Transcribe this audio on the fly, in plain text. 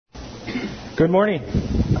Good morning.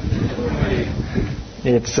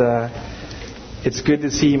 It's good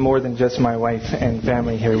to see more than just my wife and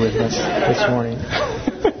family here with us this morning.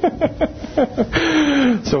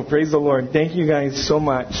 So praise the Lord. Thank you guys so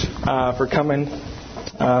much for coming.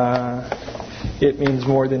 It means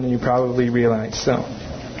more than you probably realize. So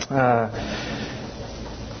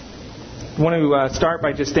I want to start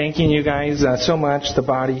by just thanking you guys so much. The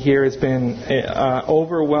body here has been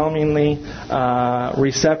overwhelmingly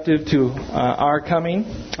receptive to our coming,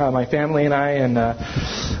 my family and I,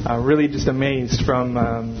 and really just amazed from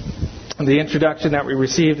the introduction that we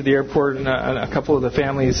received at the airport. And a couple of the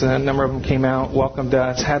families, a number of them came out, welcomed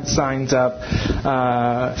us, had signs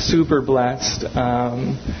up, super blessed.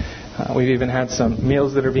 We've even had some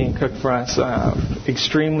meals that are being cooked for us.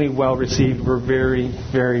 Extremely well received. We're very,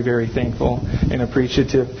 very, very thankful and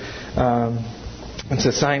appreciative. It's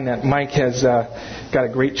a sign that Mike has got a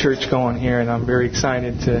great church going here, and I'm very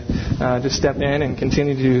excited to just step in and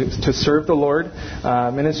continue to serve the Lord,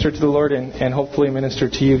 minister to the Lord, and hopefully minister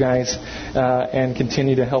to you guys and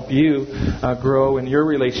continue to help you grow in your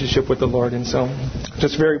relationship with the Lord. And so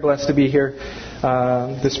just very blessed to be here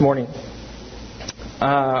this morning.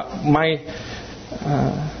 My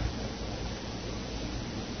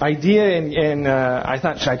idea, and I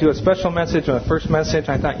thought, should I do a special message or a first message?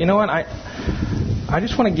 I thought, you know what, I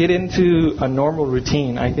just want to get into a normal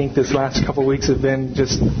routine. I think this last couple of weeks have been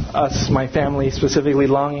just us, my family specifically,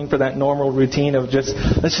 longing for that normal routine of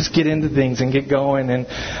let's just get into things and get going. And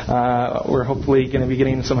we're hopefully going to be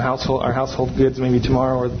getting some our household goods maybe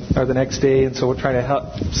tomorrow or the next day. And so we'll try to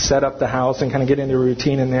help set up the house and kind of get into a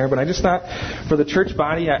routine in there. But I just thought for the church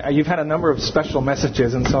body, you've had a number of special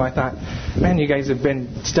messages. And so I thought, man, you guys have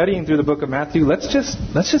been studying through the book of Matthew. Let's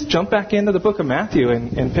just jump back into the book of Matthew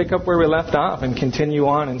and pick up where we left off and continue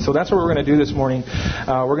on. And so that's what we're going to do this morning.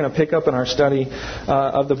 We're going to pick up in our study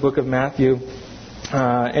of the book of Matthew.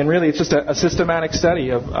 And really, it's just a systematic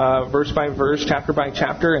study of verse by verse, chapter by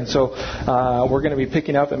chapter. And so we're going to be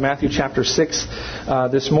picking up at Matthew chapter 6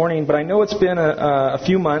 this morning. But I know it's been a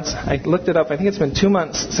few months. I looked it up. I think it's been 2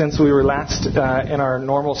 months since we were last in our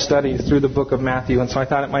normal study through the book of Matthew. And so I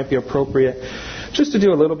thought it might be appropriate just to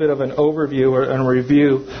do a little bit of an overview or a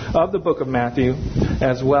review of the book of Matthew,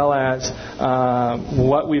 as well as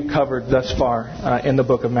what we've covered thus far in the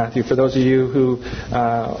book of Matthew. For those of you who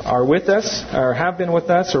are with us, or have been with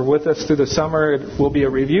us, or with us through the summer, it will be a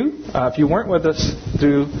review. If you weren't with us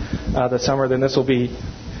through the summer, then this will be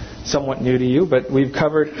somewhat new to you, but we've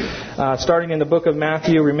covered, starting in the book of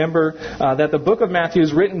Matthew. Remember that the book of Matthew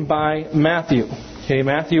is written by Matthew. Okay,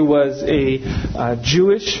 Matthew was a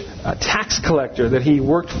Jewish tax collector that he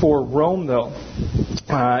worked for Rome, though,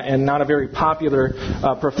 and not a very popular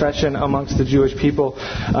profession amongst the Jewish people.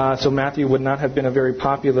 So Matthew would not have been a very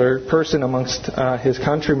popular person amongst his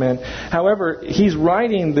countrymen. However, he's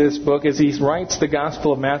writing this book, as he writes the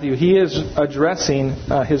Gospel of Matthew, he is addressing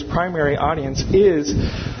his primary audience is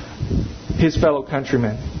his fellow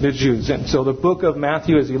countrymen, the Jews. And so the book of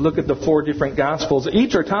Matthew, as you look at the 4 different Gospels,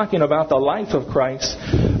 each are talking about the life of Christ,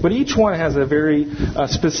 but each one has a very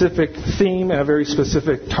specific theme and a very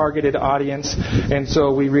specific targeted audience. And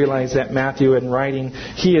so we realize that Matthew, in writing,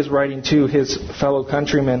 he is writing to his fellow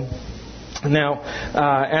countrymen. Now,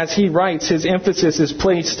 as he writes, his emphasis is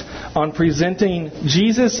placed on presenting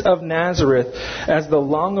Jesus of Nazareth as the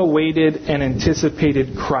long-awaited and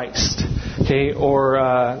anticipated Christ. Okay, or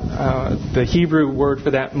the Hebrew word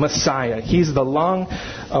for that, Messiah. He's the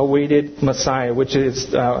long-awaited Messiah, which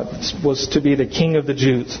was to be the King of the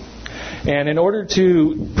Jews. And in order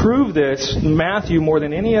to prove this, Matthew, more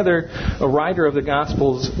than any other writer of the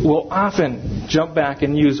Gospels, will often jump back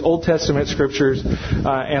and use Old Testament scriptures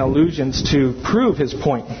and allusions to prove his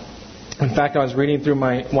point. In fact, I was reading through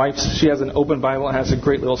my wife's, she has an open Bible, it has a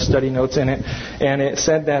great little study notes in it, and it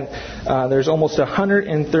said that there's almost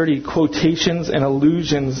 130 quotations and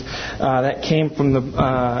allusions that came from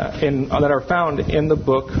that are found in the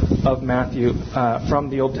book of Matthew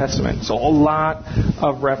from the Old Testament. So a lot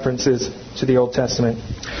of references to the Old Testament.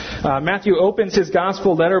 Matthew opens his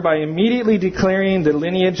gospel letter by immediately declaring the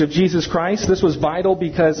lineage of Jesus Christ. This was vital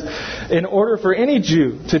because in order for any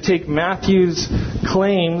Jew to take Matthew's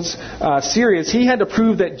claims serious, he had to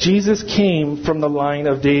prove that Jesus came from the line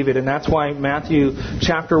of David. And that's why Matthew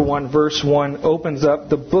chapter 1 verse 1 opens up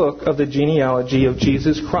the book of the genealogy of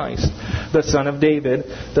Jesus Christ, the son of David,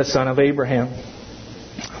 the son of Abraham.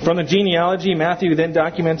 From the genealogy, Matthew then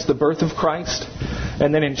documents the birth of Christ.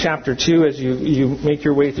 And then in chapter 2, as you make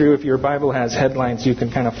your way through, if your Bible has headlines, you can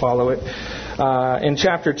kind of follow it. In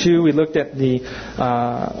chapter 2, we looked at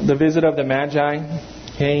the visit of the Magi.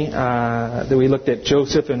 Okay, then we looked at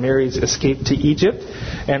Joseph and Mary's escape to Egypt,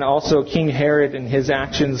 and also King Herod and his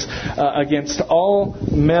actions against all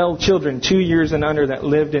male children 2 years and under that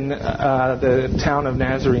lived in the town of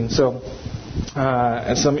Nazarene. So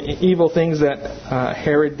some evil things that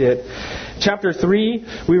Herod did. Chapter 3,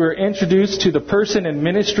 we were introduced to the person and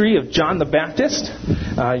ministry of John the Baptist.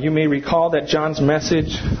 You may recall that John's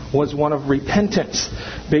message was one of repentance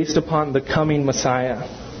based upon the coming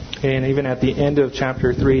Messiah. And even at the end of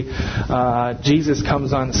chapter 3, Jesus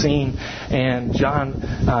comes on scene, and John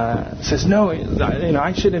says, "No,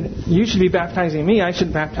 you should be baptizing me. I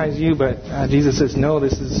should baptize you." But Jesus says, "No,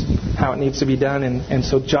 this is how it needs to be done." And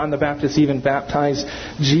so John the Baptist even baptized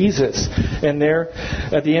Jesus. And there,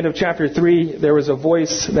 at the end of chapter 3, there was a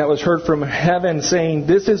voice that was heard from heaven saying,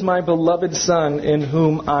 "This is my beloved Son, in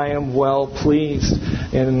whom I am well pleased."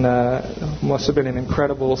 And must have been an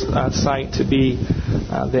incredible sight to be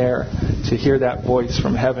there, to hear that voice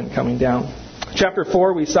from heaven coming down. Chapter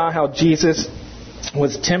 4, we saw how Jesus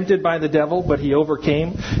was tempted by the devil, but he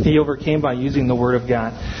overcame. He overcame by using the Word of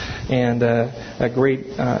God. And a great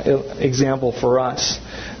example for us.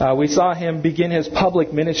 We saw him begin his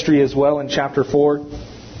public ministry as well in chapter 4.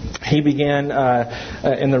 He began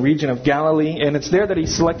in the region of Galilee, and it's there that he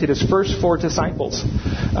selected his first 4 disciples.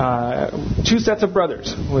 2 sets of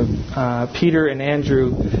brothers, with Peter and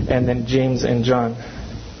Andrew, and then James and John.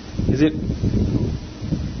 Is it?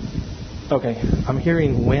 Okay, I'm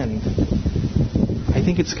hearing wind. I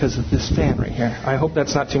think it's because of this fan right here. I hope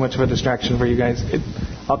that's not too much of a distraction for you guys.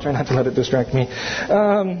 I'll try not to let it distract me.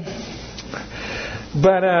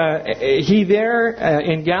 But he there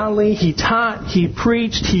in Galilee, he taught, he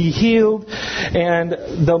preached, he healed, and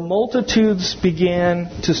the multitudes began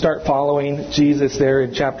to start following Jesus there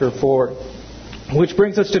in chapter 4. Which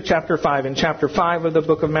brings us to chapter 5. In chapter 5 of the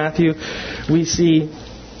book of Matthew, we see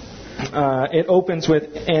it opens with,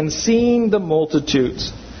 "And seeing the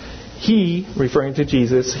multitudes, he," referring to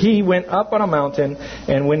Jesus, "he went up on a mountain,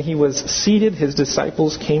 and when he was seated, his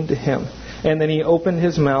disciples came to him. And then he opened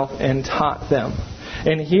his mouth and taught them."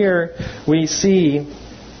 And here we see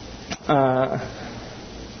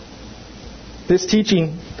this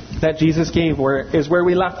teaching that Jesus gave is where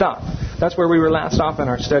we left off. That's where we were last off in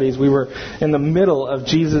our studies. We were in the middle of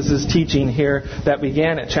Jesus' teaching here that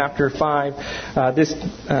began at chapter 5. This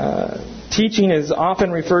teaching is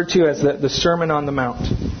often referred to as the Sermon on the Mount.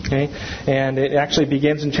 Okay? And it actually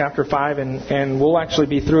begins in chapter 5, and we'll actually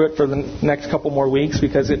be through it for the next couple more weeks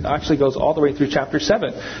because it actually goes all the way through chapter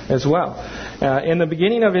 7 as well. In the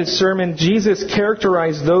beginning of his sermon, Jesus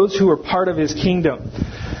characterized those who were part of his kingdom.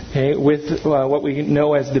 Okay, with what we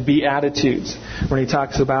know as the Beatitudes, when he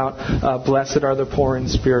talks about blessed are the poor in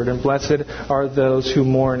spirit, and blessed are those who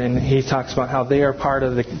mourn, and he talks about how they are part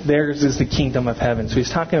of theirs is the kingdom of heaven. So he's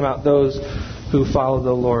talking about those who follow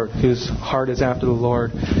the Lord, whose heart is after the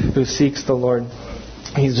Lord, who seeks the Lord.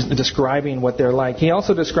 He's describing what they're like. He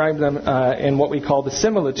also described them in what we call the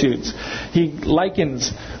similitudes. He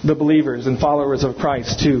likens the believers and followers of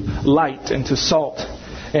Christ to light and to salt.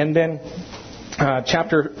 And then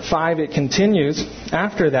chapter 5, it continues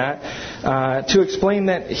after that to explain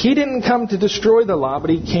that he didn't come to destroy the law, but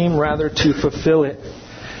he came rather to fulfill it.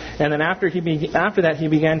 And then after that, he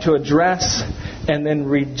began to address and then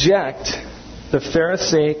reject the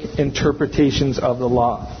Pharisaic interpretations of the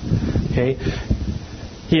law. Okay?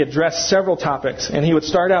 He addressed several topics, and he would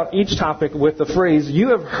start out each topic with the phrase,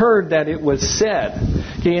 "You have heard that it was said."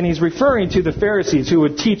 Okay, and he's referring to the Pharisees who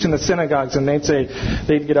would teach in the synagogues, and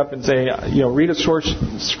they'd get up and say, read a short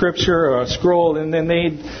scripture or a scroll, and then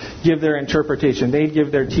they'd give their interpretation. They'd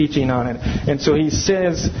give their teaching on it. And so he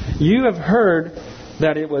says, "You have heard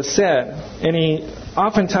that it was said," and he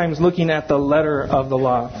oftentimes looking at the letter of the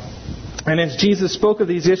law. And as Jesus spoke of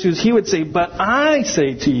these issues, he would say, "But I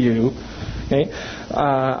say to you," okay,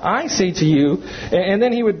 "I say to you," and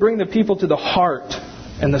then he would bring the people to the heart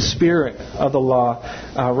and the spirit of the law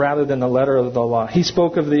rather than the letter of the law. He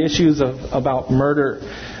spoke of the issues about murder.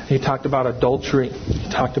 He talked about adultery.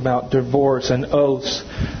 He talked about divorce and oaths,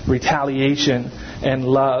 retaliation, and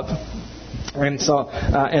love. And so,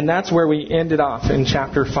 and that's where we ended off in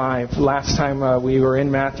chapter 5. Last time we were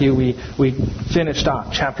in Matthew, we finished off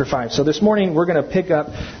chapter 5. So this morning we're going to pick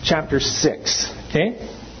up chapter 6. Okay?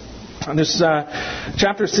 This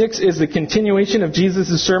chapter 6 is the continuation of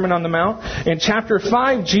Jesus' Sermon on the Mount. In chapter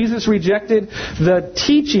 5, Jesus rejected the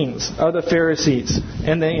teachings of the Pharisees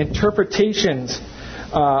and the interpretations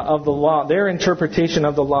of the law, their interpretation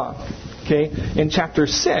of the law. Okay? In chapter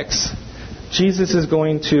 6, Jesus is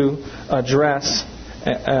going to address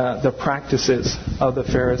the practices of the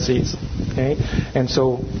Pharisees. Okay? And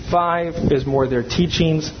so 5 is more their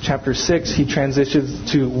teachings. Chapter 6, he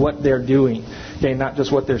transitions to what they're doing. Okay, not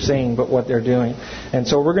just what they're saying, but what they're doing. And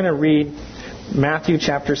so we're going to read Matthew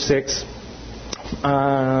chapter 6.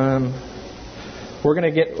 We're going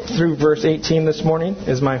to get through verse 18 this morning,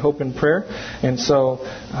 is my hope and prayer. And so,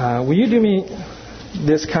 will you do me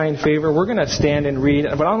this kind favor? We're going to stand and read,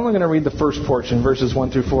 but I'm only going to read the first portion, verses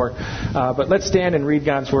 1 through 4. But let's stand and read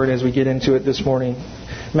God's Word as we get into it this morning.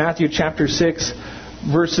 Matthew chapter 6,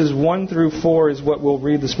 verses 1 through 4 is what we'll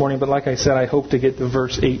read this morning. But like I said, I hope to get to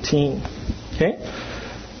verse 18. Okay?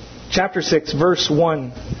 Chapter 6, verse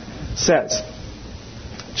 1 says,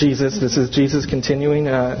 this is Jesus continuing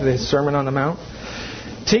his Sermon on the Mount.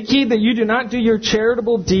 Take heed that you do not do your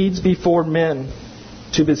charitable deeds before men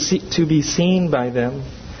to be seen by them.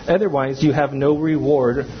 Otherwise you have no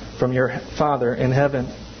reward from your Father in heaven.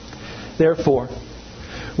 Therefore,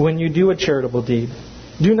 when you do a charitable deed,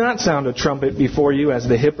 do not sound a trumpet before you as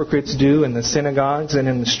the hypocrites do in the synagogues and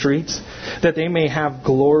in the streets, that they may have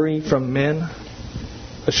glory from men.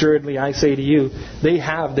 Assuredly, I say to you, they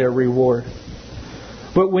have their reward.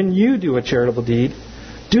 But when you do a charitable deed,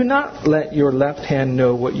 do not let your left hand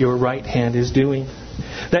know what your right hand is doing,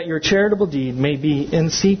 that your charitable deed may be in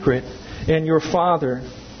secret, and your Father,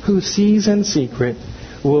 who sees in secret,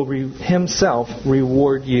 will himself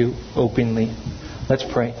reward you openly. Let's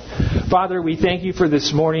pray. Father, we thank you for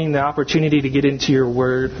this morning, the opportunity to get into your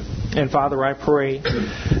Word. And Father, I pray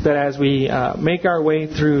that as we make our way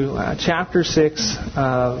through chapter 6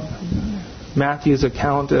 of Matthew's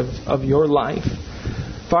account of your life,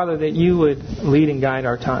 Father, that you would lead and guide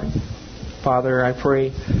our time. Father, I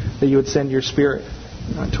pray that you would send your Spirit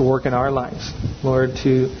to work in our lives. Lord,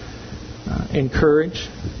 to encourage,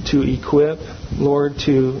 to equip, Lord,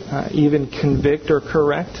 to even convict or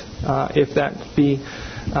correct, if that be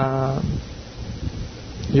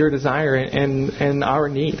your desire and our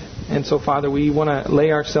need. And so, Father, we want to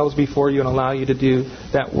lay ourselves before you and allow you to do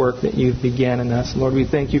that work that you've began in us. Lord, we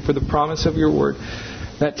thank you for the promise of your word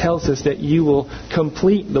that tells us that you will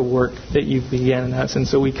complete the work that you've began in us. And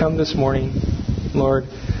so we come this morning, Lord,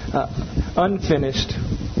 unfinished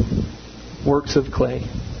works of clay.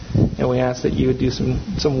 And we ask that you would do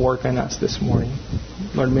some work on us this morning.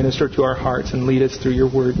 Lord, minister to our hearts and lead us through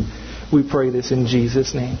your word. We pray this in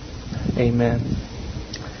Jesus' name. Amen.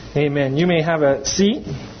 Amen. You may have a seat.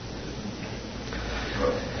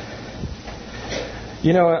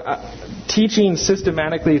 You know, teaching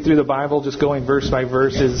systematically through the Bible, just going verse by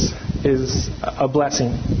verse, is a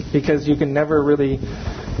blessing, because you can never really,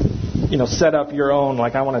 set up your own,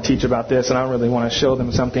 like, I want to teach about this and I really want to show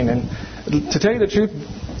them something. And to tell you the truth,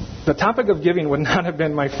 the topic of giving would not have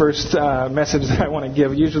been my first message that I want to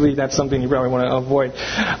give. Usually that's something you probably want to avoid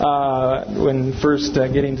when first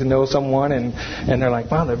getting to know someone and they're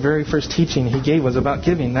like, wow, the very first teaching he gave was about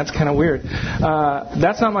giving. That's kind of weird.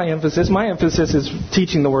 That's not my emphasis. My emphasis is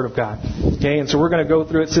teaching the Word of God. Okay, and so we're going to go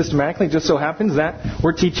through it systematically. Just so happens that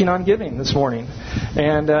we're teaching on giving this morning.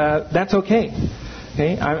 And that's okay.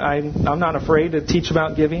 Okay, I'm not afraid to teach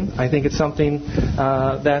about giving. I think it's something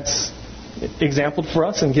that's exampled for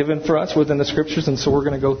us and given for us within the Scriptures, and so we're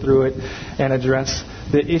going to go through it and address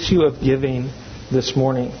the issue of giving this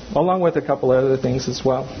morning, along with a couple other things as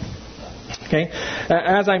well. Okay,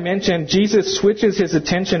 as I mentioned, Jesus switches his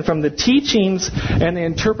attention from the teachings and the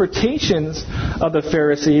interpretations of the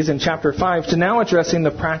Pharisees in chapter 5 to now addressing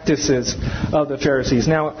the practices of the Pharisees.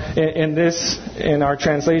 Now, in our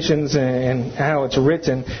translations and how it's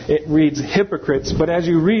written, it reads hypocrites. But as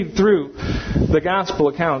you read through the gospel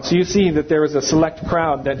accounts, you see that there was a select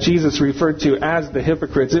crowd that Jesus referred to as the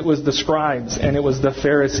hypocrites. It was the scribes and it was the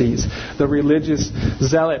Pharisees, the religious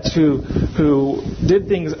zealots who did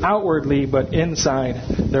things outwardly, but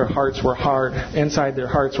inside their hearts were hard. Inside their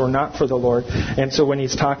hearts were not for the Lord. And so when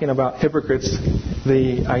he's talking about hypocrites,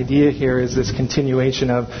 the idea here is this continuation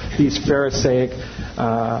of these Pharisaic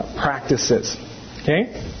practices.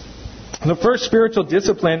 Okay? The first spiritual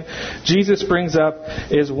discipline Jesus brings up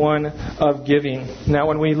is one of giving. Now,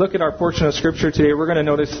 when we look at our portion of Scripture today, we're going to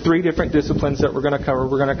notice 3 different disciplines that we're going to cover.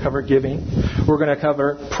 We're going to cover giving, we're going to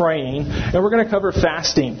cover praying, and we're going to cover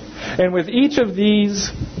fasting. And with each of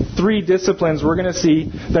these 3 disciplines, we're going to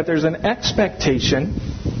see that there's an expectation,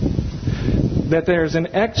 that there's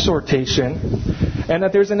an exhortation, and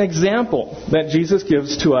that there's an example that Jesus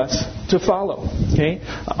gives to us to follow. Okay.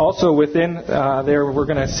 Also within there, we're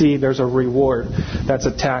going to see there's a reward that's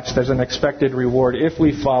attached. There's an expected reward if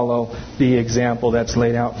we follow the example that's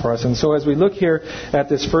laid out for us. And so as we look here at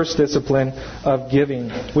this first discipline of giving,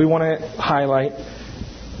 we want to highlight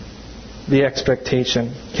the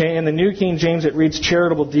expectation. Okay, in the New King James it reads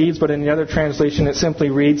charitable deeds, but in the other translation it simply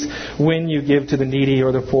reads when you give to the needy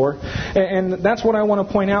or the poor. And that's what I want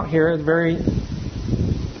to point out here,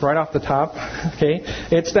 right off the top. Okay,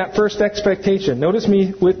 it's that first expectation. Notice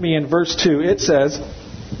with me in verse 2. It says,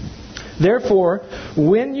 therefore,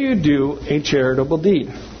 when you do a charitable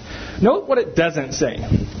deed. Note what it doesn't say.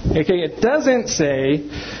 Okay, it doesn't say,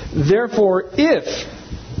 therefore, if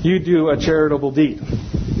you do a charitable deed.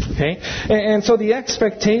 Okay? And so the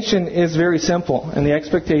expectation is very simple. And the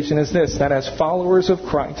expectation is this, that as followers of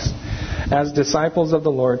Christ, as disciples of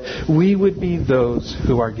the Lord, we would be those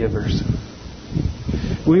who are givers.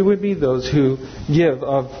 We would be those who give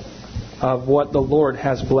of what the Lord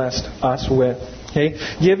has blessed us with. Okay?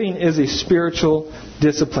 Giving is a spiritual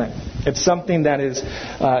discipline. It's something that is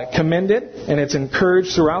commended and it's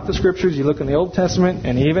encouraged throughout the Scriptures. You look in the Old Testament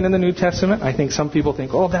and even in the New Testament. I think some people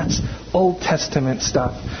think, oh, that's Old Testament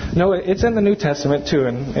stuff. No, it's in the New Testament too.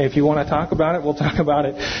 And if you want to talk about it, we'll talk about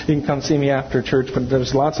it. You can come see me after church. But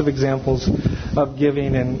there's lots of examples of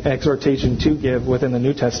giving and exhortation to give within the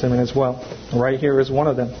New Testament as well. Right here is one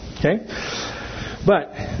of them. Okay?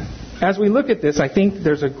 But as we look at this, I think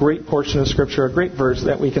there's a great portion of Scripture, a great verse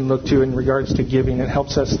that we can look to in regards to giving. It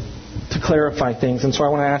helps us to clarify things. And so I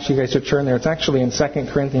want to ask you guys to turn there. It's actually in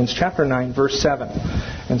 2 Corinthians chapter 9, verse 7.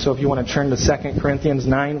 And so if you want to turn to 2 Corinthians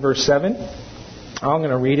 9, verse 7, I'm going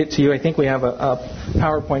to read it to you. I think we have a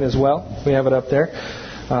PowerPoint as well. We have it up there.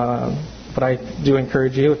 But I do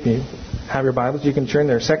encourage you, if you have your Bibles, you can turn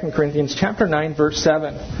there. 2 Corinthians chapter 9, verse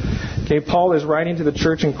 7. Okay, Paul is writing to the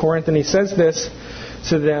church in Corinth, and he says this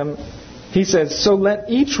to them. He says, so let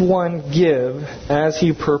each one give as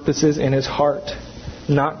he purposes in his heart,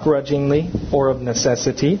 not grudgingly or of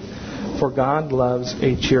necessity, for God loves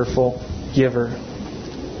a cheerful giver.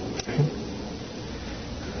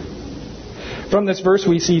 From this verse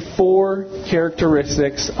we see 4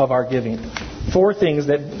 characteristics of our giving. 4 things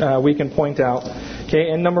that we can point out. Okay,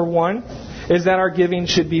 and number 1 is that our giving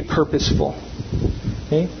should be purposeful.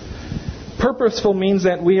 Okay? Purposeful means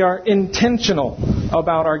that we are intentional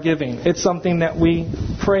about our giving. It's something that we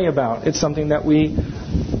pray about. It's something that we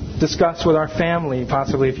discuss with our family.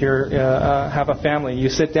 Possibly if you have a family, you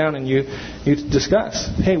sit down and you discuss.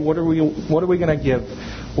 Hey, what are we going to give?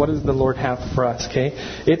 What does the Lord have for us? Okay,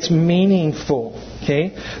 it's meaningful.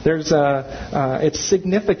 Okay, it's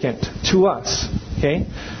significant to us. Okay,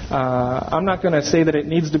 I'm not going to say that it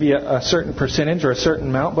needs to be a certain percentage or a certain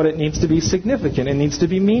amount, but it needs to be significant. It needs to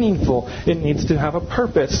be meaningful. It needs to have a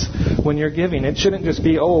purpose when you're giving. It shouldn't just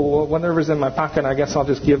be, whatever's in my pocket, I guess I'll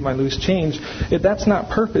just give my loose change. That's not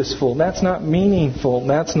purposeful. That's not meaningful.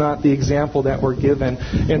 That's not the example that we're given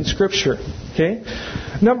in Scripture. Okay.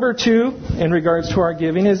 Number 2, in regards to our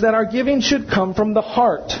giving, is that our giving should come from the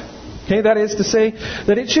heart. Okay, that is to say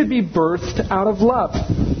that it should be birthed out of love.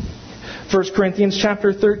 1 Corinthians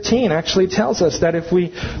chapter 13 actually tells us that if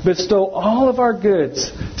we bestow all of our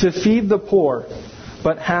goods to feed the poor,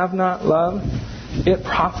 but have not love, it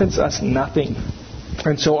profits us nothing.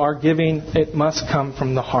 And so our giving, it must come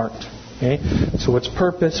from the heart. Okay? So it's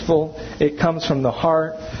purposeful. It comes from the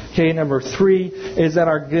heart. Okay, number 3 is that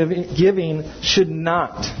our giving should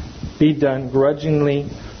not be done grudgingly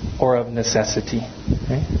or of necessity.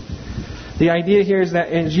 Okay? The idea here is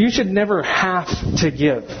that you should never have to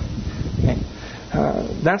give. Okay?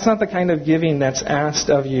 That's not the kind of giving that's asked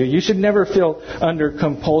of you. You should never feel under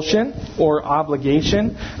compulsion or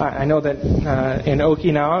obligation. I know that in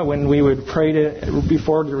Okinawa, when we would pray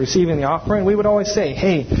before receiving the offering, we would always say,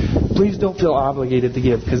 hey, please don't feel obligated to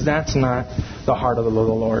give, because that's not the heart of the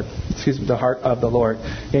Lord. The heart of the Lord.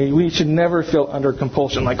 Okay? We should never feel under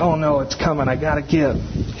compulsion, like, oh no, it's coming, I got to give.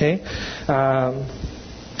 Okay?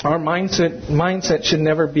 Our mindset should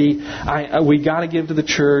never be, we got to give to the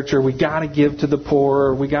church, or we got to give to the poor,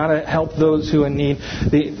 or we got to help those who are in need.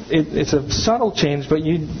 It's a subtle change, but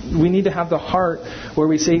we need to have the heart where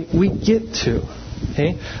we say, we get to.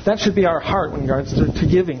 Okay? That should be our heart in regards to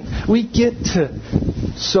giving. We get to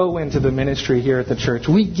sow into the ministry here at the church.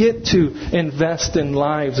 We get to invest in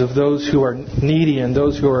lives of those who are needy and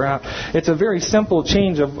those who are out. It's a very simple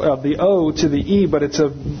change of the O to the E, but it's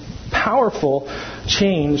a powerful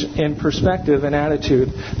change in perspective and attitude.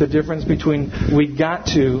 The difference between we got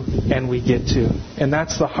to and we get to. And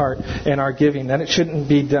that's the heart in our giving. That it shouldn't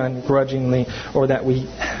be done grudgingly, or that we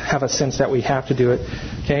have a sense that we have to do it.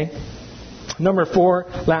 Okay? Number 4,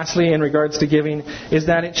 lastly, in regards to giving, is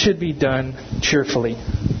that it should be done cheerfully.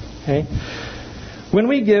 Okay? When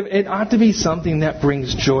we give, it ought to be something that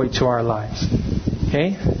brings joy to our lives.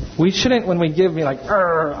 Okay? We shouldn't, when we give, be like,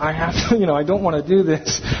 I have to, I don't want to do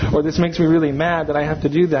this, or this makes me really mad that I have to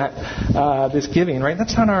do that, this giving, right?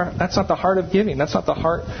 That's not the heart of giving. That's not the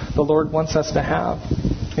heart the Lord wants us to have.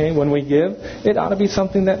 Okay? When we give, it ought to be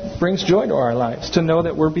something that brings joy to our lives, to know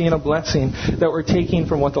that we're being a blessing, that we're taking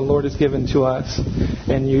from what the Lord has given to us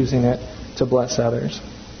and using it to bless others.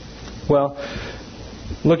 Well,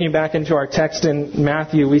 looking back into our text in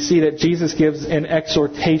Matthew, we see that Jesus gives an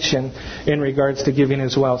exhortation in regards to giving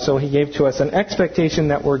as well. So He gave to us an expectation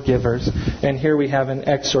that we're givers, and here we have an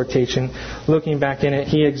exhortation. Looking back in it,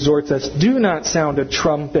 He exhorts us, do not sound a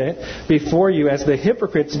trumpet before you as the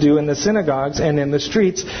hypocrites do in the synagogues and in the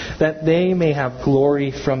streets, that they may have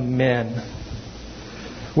glory from men.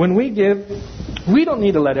 When we give, we don't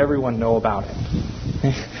need to let everyone know about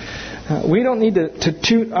it. We don't need to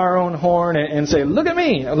toot our own horn and say, look at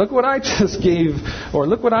me, look what I just gave, or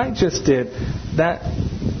look what I just did.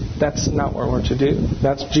 That's not what we're to do.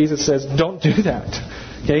 Jesus says, don't do that.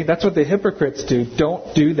 Okay, that's what the hypocrites do.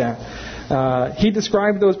 Don't do that. He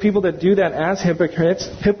described those people that do that as hypocrites.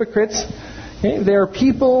 Okay, they're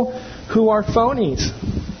people who are phonies.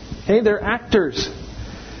 Okay, they're actors.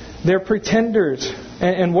 They're pretenders.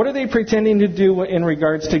 And what are they pretending to do in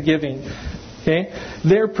regards to giving? Okay?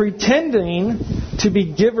 They're pretending to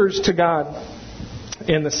be givers to God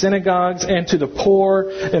in the synagogues and to the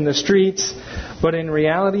poor in the streets, but in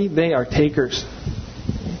reality, they are takers.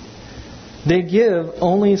 They give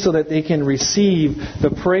only so that they can receive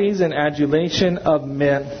the praise and adulation of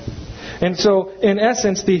men. And so, in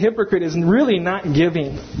essence, the hypocrite is really not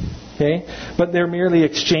giving, okay? But they're merely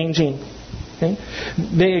exchanging. Okay?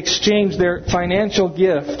 They exchange their financial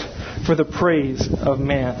gift for the praise of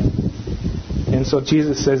man. And so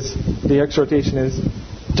Jesus says, the exhortation is,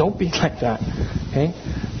 don't be like that. Okay?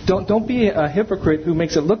 Don't be a hypocrite who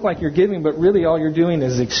makes it look like you're giving, but really all you're doing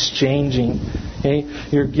is exchanging. Okay?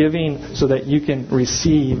 You're giving so that you can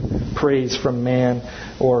receive praise from man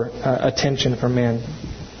or attention from man.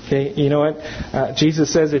 Okay? You know what?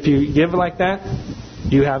 Jesus says if you give like that,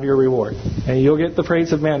 you have your reward. And you'll get the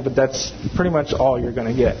praise of man, but that's pretty much all you're going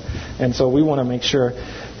to get. And so we want to make sure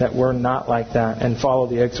that we're not like that and follow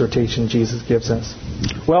the exhortation Jesus gives us.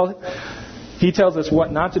 Well, He tells us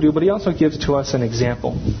what not to do, but He also gives to us an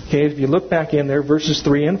example. Okay, if you look back in there, verses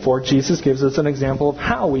 3 and 4, Jesus gives us an example of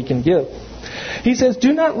how we can give. He says,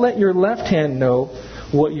 do not let your left hand know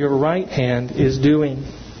what your right hand is doing,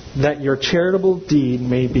 that your charitable deed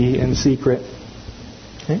may be in secret.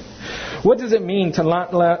 Okay? What does it mean to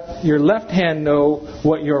not let your left hand know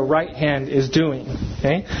what your right hand is doing?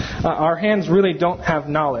 Okay? Our hands really don't have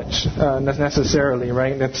knowledge necessarily,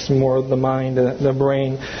 right? That's more the mind, the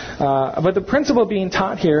brain. But the principle being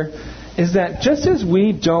taught here is that just as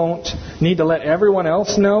we don't need to let everyone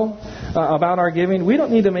else know about our giving, we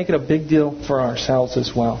don't need to make it a big deal for ourselves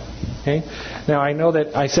as well. Okay? Now, I know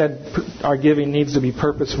that I said our giving needs to be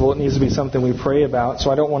purposeful. It needs to be something we pray about,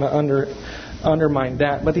 so I don't want to undermine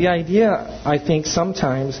that. But the idea, I think,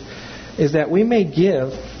 sometimes is that we may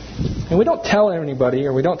give, and we don't tell anybody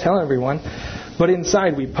or we don't tell everyone, but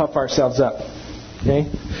inside we puff ourselves up.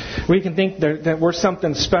 Okay? We can think that we're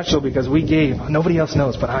something special because we gave. Nobody else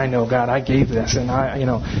knows, but I know, God, I gave this, and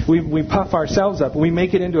we puff ourselves up. We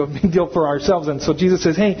make it into a big deal for ourselves. And so Jesus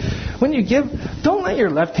says, hey, when you give, don't let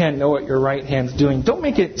your left hand know what your right hand's doing. Don't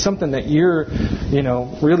make it something that you're,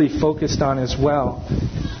 really focused on as well.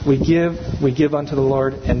 We give unto the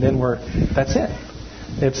Lord, and then that's it.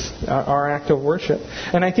 It's our act of worship.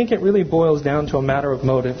 And I think it really boils down to a matter of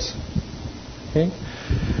motives. Okay?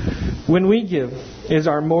 When we give, is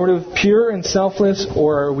our motive pure and selfless,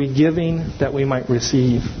 or are we giving that we might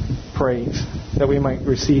receive praise, that we might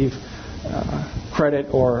receive credit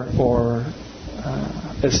or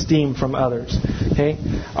esteem from others? Okay?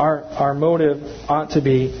 Our motive ought to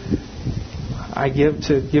be, I give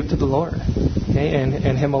to the Lord, okay,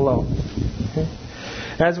 and Him alone. Okay?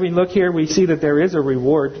 As we look here, we see that there is a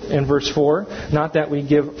reward in verse 4. Not that we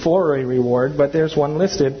give for a reward, but there's one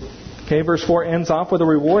listed. Okay, verse 4 ends off with a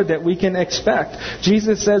reward that we can expect.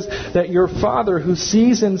 Jesus says that your Father who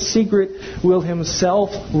sees in secret will Himself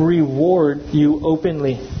reward you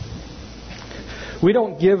openly. We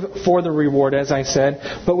don't give for the reward, as I said,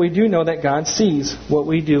 but we do know that God sees what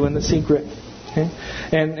we do in the secret. Okay?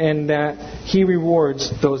 And that He rewards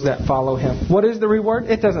those that follow Him. What is the reward?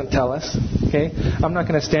 It doesn't tell us. Okay? I'm not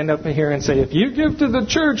going to stand up here and say, if you give to the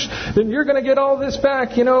church, then you're going to get all this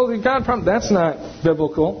back. God promised. That's not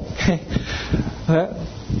biblical. Okay?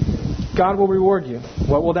 God will reward you.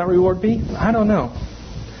 What will that reward be? I don't know.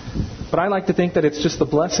 But I like to think that it's just the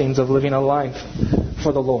blessings of living a life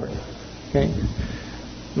for the Lord. Okay?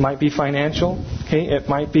 It might be financial. Okay? It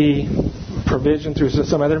might be provision through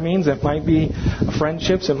some other means. It might be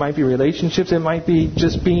friendships. It might be relationships. It might be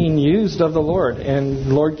just being used of the Lord,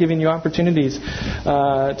 and Lord giving you opportunities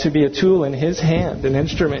to be a tool in His hand, an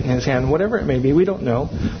instrument in His hand, whatever it may be. We don't know.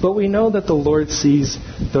 But we know that the Lord sees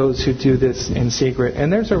those who do this in secret.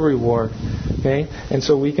 And there's a reward. Okay? And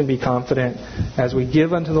so we can be confident as we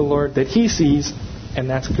give unto the Lord that He sees, and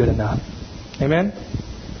that's good enough. Amen?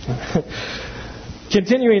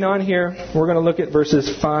 Continuing on here, we're going to look at verses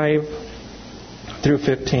 5 through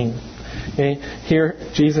 15. Okay? Here,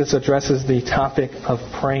 Jesus addresses the topic of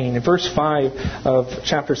praying. In verse 5 of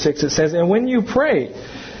chapter 6, it says, "And when you pray,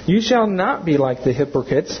 you shall not be like the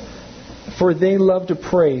hypocrites, for they love to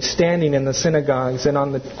pray, standing in the synagogues and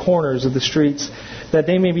on the corners of the streets, that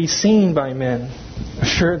they may be seen by men.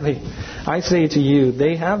 Assuredly, I say to you,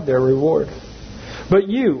 they have their reward. But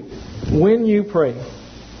you, when you pray,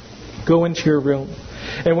 go into your room,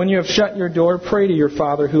 and when you have shut your door, pray to your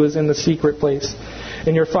Father who is in the secret place.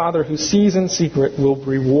 And your Father who sees in secret will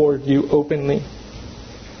reward you openly.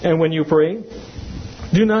 And when you pray,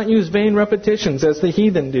 do not use vain repetitions as the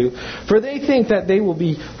heathen do, for they think that they will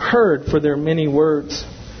be heard for their many words."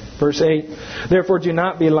 Verse 8, "Therefore do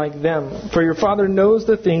not be like them, for your Father knows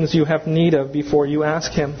the things you have need of before you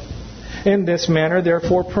ask Him. In this manner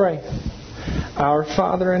therefore pray. Our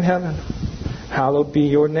Father in heaven, hallowed be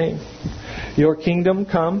your name. Your kingdom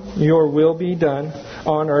come, your will be done,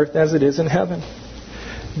 on earth as it is in heaven.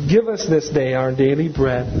 Give us this day our daily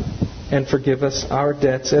bread, and forgive us our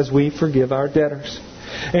debts as we forgive our debtors.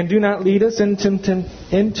 And do not lead us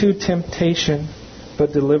into temptation,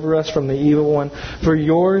 but deliver us from the evil one. For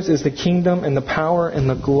yours is the kingdom and the power and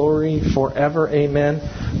the glory forever. Amen."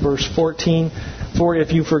 Verse 14, "For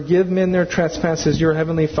if you forgive men their trespasses, your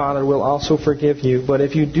heavenly Father will also forgive you. But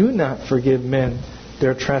if you do not forgive men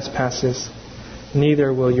their trespasses,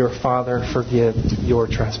 neither will your Father forgive your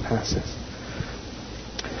trespasses."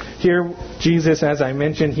 Here, Jesus, as I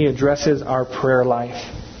mentioned, He addresses our prayer life.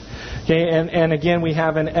 Okay, and again, we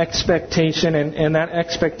have an expectation, and that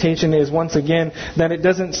expectation is, once again, that it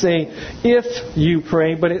doesn't say if you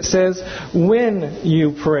pray, but it says when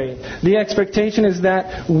you pray. The expectation is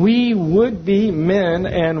that we would be men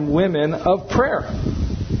and women of prayer.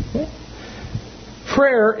 Okay?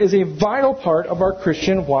 Prayer is a vital part of our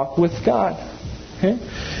Christian walk with God. Okay?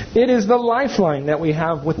 It is the lifeline that we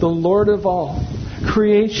have with the Lord of all,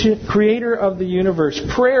 Creator of the universe.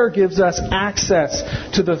 Prayer gives us access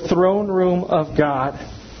to the throne room of God.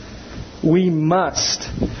 We must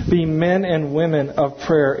be men and women of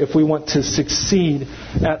prayer if we want to succeed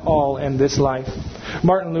at all in this life.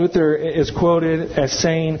 Martin Luther is quoted as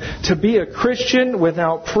saying, "To be a Christian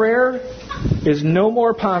without prayer is no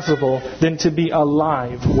more possible than to be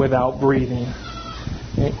alive without breathing."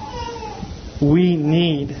 Okay? We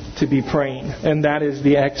need to be praying. And that is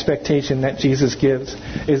the expectation that Jesus gives,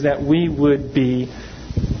 is that we would be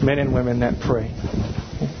men and women that pray.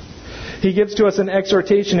 He gives to us an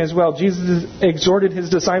exhortation as well. Jesus exhorted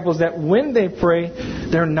His disciples that when they pray,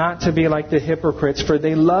 they're not to be like the hypocrites, for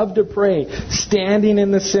they love to pray, standing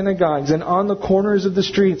in the synagogues and on the corners of the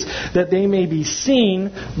streets, that they may be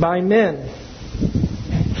seen by men.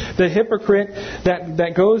 The hypocrite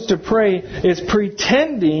that goes to pray is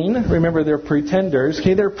pretending, remember they're pretenders,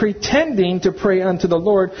 okay? They're pretending to pray unto the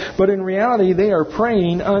Lord, but in reality they are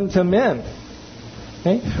praying unto men.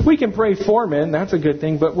 Okay? We can pray for men, that's a good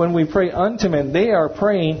thing, but when we pray unto men, they are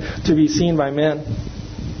praying to be seen by men,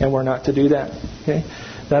 and we're not to do that. Okay?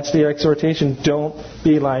 That's the exhortation. Don't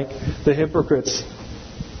be like the hypocrites.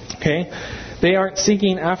 Okay? They aren't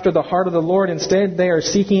seeking after the heart of the Lord. Instead, they are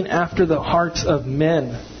seeking after the hearts of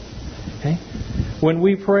men. Okay? When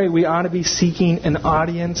we pray, we ought to be seeking an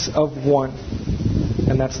audience of one,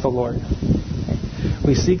 and that's the Lord. Okay?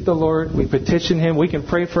 We seek the Lord, we petition Him, we can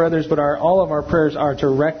pray for others, but all of our prayers are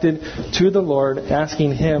directed to the Lord,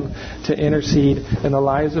 asking Him to intercede in the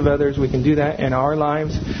lives of others. We can do that in our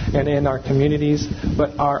lives and in our communities,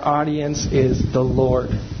 but our audience is the Lord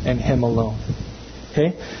and Him alone.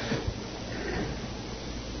 Okay?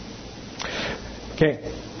 Okay.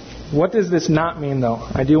 What does this not mean, though?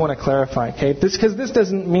 I do want to clarify. Okay, because this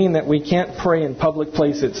doesn't mean that we can't pray in public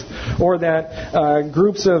places, or that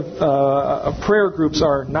groups of prayer groups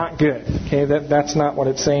are not good. Okay, that's not what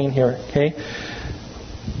it's saying here. Okay,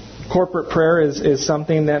 corporate prayer is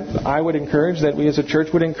something that I would encourage, that we as a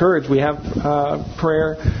church would encourage. We have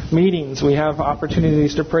prayer meetings. We have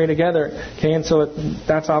opportunities to pray together. Okay, and so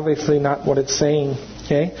that's obviously not what it's saying.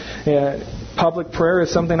 Okay. Public prayer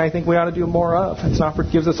is something I think we ought to do more of.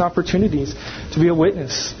 It gives us opportunities to be a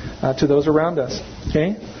witness to those around us.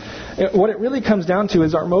 Okay? What it really comes down to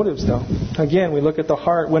is our motives, though. Again, we look at the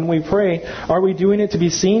heart. When we pray, are we doing it to be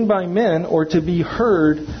seen by men or to be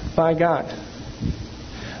heard by God?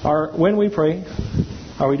 When we pray,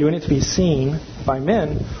 are we doing it to be seen by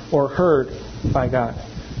men or heard by God?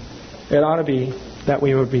 It ought to be that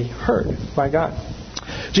we would be heard by God.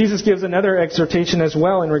 Jesus gives another exhortation as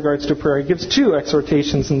well in regards to prayer. He gives 2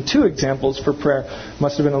 exhortations and 2 examples for prayer.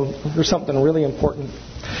 Must have been something really important.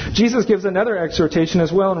 Jesus gives another exhortation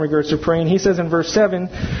as well in regards to praying. He says in verse 7,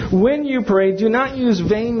 "When you pray, do not use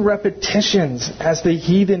vain repetitions as the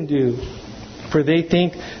heathen do, for they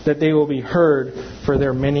think that they will be heard for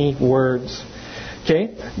their many words."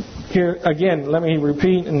 Okay? Here again, let me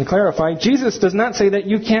repeat and clarify. Jesus does not say that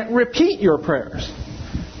you can't repeat your prayers.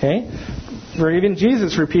 Okay? For even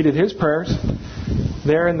Jesus repeated his prayers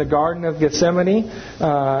there in the Garden of Gethsemane.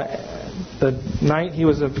 The night he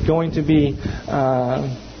was going to be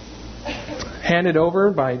handed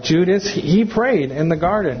over by Judas, he prayed in the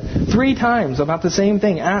garden 3 times about the same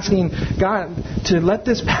thing, asking God to let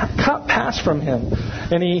this cup pass from him.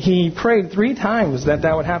 And he prayed 3 times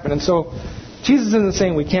that would happen. And so Jesus isn't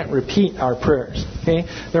saying we can't repeat our prayers. Okay?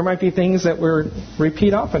 There might be things that we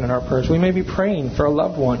repeat often in our prayers. We may be praying for a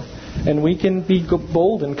loved one, and we can be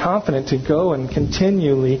bold and confident to go and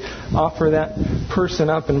continually offer that person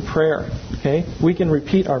up in prayer. Okay? We can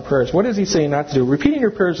repeat our prayers. What does he say not to do? Repeating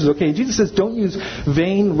your prayers is okay. Jesus says don't use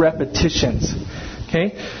vain repetitions.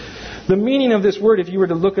 Okay? The meaning of this word, if you were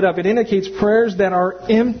to look it up, it indicates prayers that are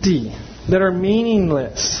empty, that are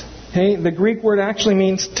meaningless. Okay? The Greek word actually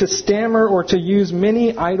means to stammer or to use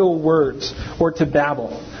many idle words or to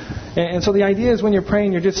babble. And so the idea is when you're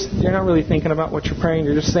praying, you're not really thinking about what you're praying.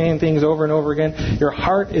 You're just saying things over and over again. Your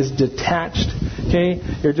heart is detached. Okay?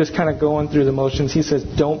 You're just kind of going through the motions. He says,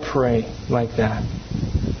 don't pray like that.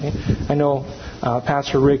 Okay? I know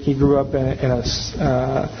Pastor Rick, he grew up in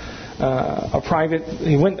a private,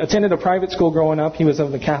 attended a private school growing up. He was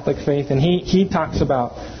of the Catholic faith, and he talks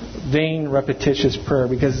about vain, repetitious prayer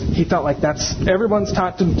because he felt like everyone's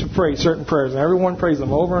taught to pray certain prayers, and everyone prays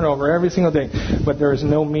them over and over every single day, but there is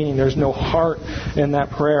no meaning, there's no heart in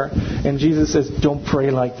that prayer. And Jesus says, don't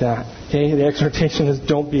pray like that. Okay? The exhortation is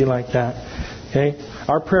don't be like that. Okay?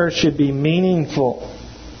 Our prayers should be meaningful.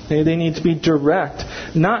 Okay? They need to be direct,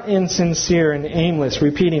 not insincere and aimless,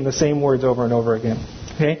 repeating the same words over and over again.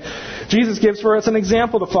 Okay? Jesus gives for us an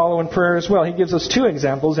example to follow in prayer as well. He gives us 2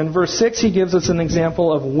 examples. In verse 6, he gives us an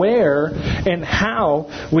example of where and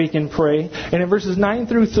how we can pray. And in verses 9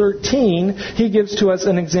 through 13, he gives to us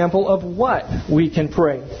an example of what we can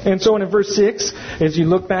pray. And so in verse 6, as you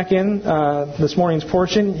look back in this morning's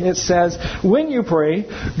portion, it says, "When you pray,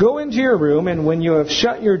 go into your room, and when you have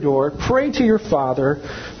shut your door, pray to your Father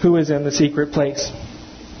who is in the secret place."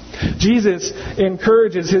 Jesus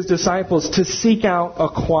encourages his disciples to seek out a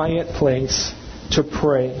quiet place to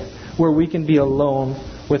pray where we can be alone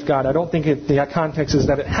with God. I don't think the context is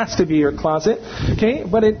that it has to be your closet, okay?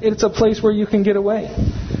 But it's a place where you can get away.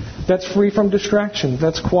 That's free from distraction.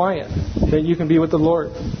 That's quiet. That you can be with the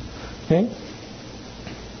Lord. Okay?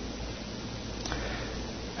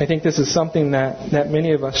 I think this is something that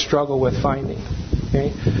many of us struggle with finding.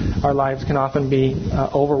 Okay? Our lives can often be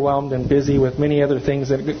overwhelmed and busy with many other things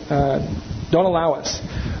that don't allow us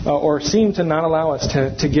or seem to not allow us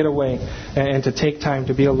to get away and to take time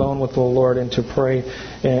to be alone with the Lord and to pray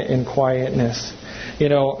in quietness.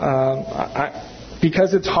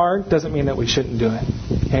 Because it's hard doesn't mean that we shouldn't do it.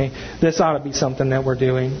 Okay? This ought to be something that we're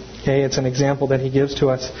doing. Okay? It's an example that he gives to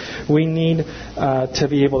us. We need to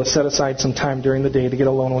be able to set aside some time during the day to get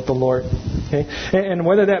alone with the Lord. Okay? And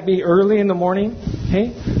whether that be early in the morning,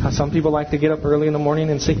 okay? Some people like to get up early in the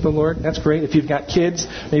morning and seek the Lord. That's great. If you've got kids,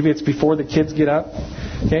 maybe it's before the kids get up.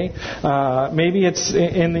 Okay? Maybe it's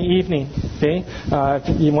in the evening. Okay?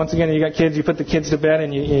 Once again, you got kids, you put the kids to bed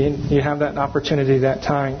and you have that opportunity, that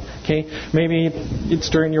time. Okay? Maybe it's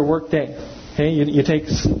during your work day. Okay? You take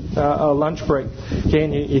a lunch break. Okay?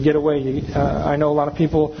 And you get away. I know a lot of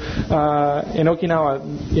people in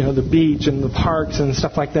Okinawa, the beach and the parks and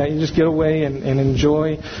stuff like that. You just get away and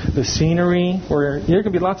enjoy the scenery where there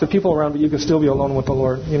can be lots of people around, but you can still be alone with the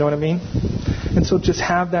Lord. You know what I mean? And so just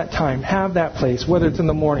have that time, have that place, whether it's in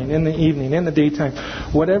the morning, in the evening, in the daytime,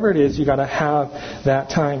 whatever it is, you got to have that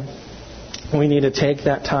time. We need to take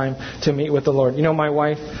that time to meet with the Lord. My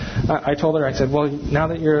wife, I told her, I said, well, now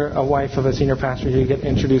that you're a wife of a senior pastor, you get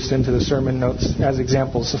introduced into the sermon notes as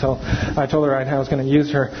examples. So I told her I was going to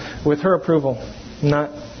use her with her approval,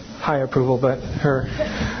 not high approval, but her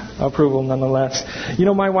approval nonetheless.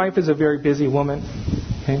 My wife is a very busy woman.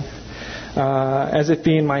 Okay? As if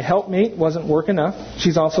being my helpmate wasn't work enough,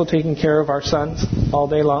 she's also taking care of our sons all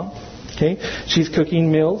day long. Okay, she's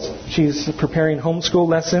cooking meals. She's preparing homeschool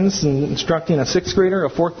lessons and instructing a 6th grader,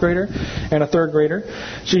 a 4th grader, and a 3rd grader.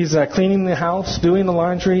 She's cleaning the house, doing the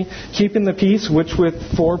laundry, keeping the peace, which with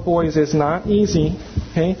 4 boys is not easy.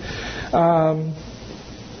 Okay.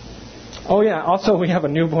 Also we have a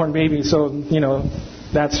newborn baby, so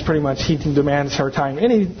that's pretty much he demands her time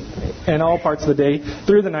in all parts of the day,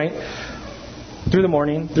 through the night, through the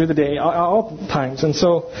morning, through the day, all times. And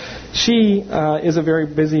so she is a very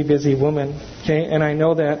busy, busy woman. Okay, and I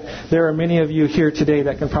know that there are many of you here today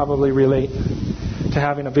that can probably relate to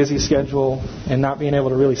having a busy schedule and not being able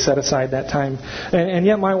to really set aside that time. And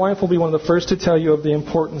yet my wife will be one of the first to tell you of the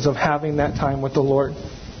importance of having that time with the Lord.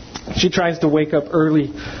 She tries to wake up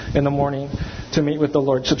early in the morning to meet with the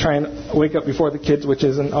Lord. She'll try and wake up before the kids, which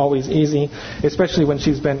isn't always easy, especially when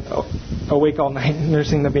she's been awake all night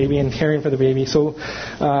nursing the baby and caring for the baby. So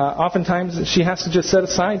oftentimes she has to just set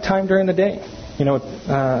aside time during the day.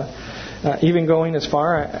 Even going as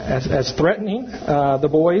far as threatening the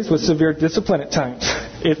boys with severe discipline at times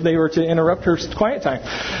if they were to interrupt her quiet time.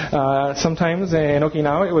 Sometimes in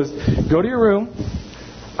Okinawa it was, go to your room.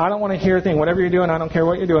 I don't want to hear a thing. Whatever you're doing, I don't care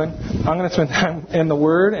what you're doing. I'm going to spend time in the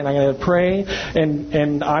Word, and I'm going to pray,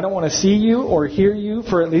 and I don't want to see you or hear you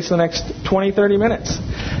for at least the next 20, 30 minutes.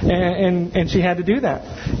 And she had to do that.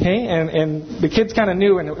 Okay? And the kids kind of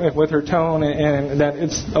knew with her tone and that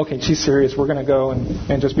it's, okay, she's serious. We're going to go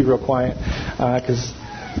and just be real quiet. Because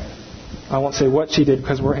I won't say what she did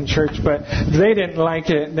because we're in church, but they didn't like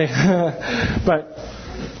it. But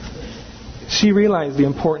she realized the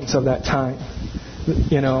importance of that time.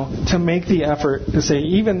 To make the effort to say,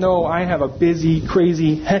 even though I have a busy,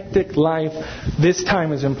 crazy, hectic life, this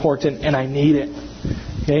time is important and I need it.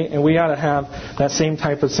 Okay? And we ought to have that same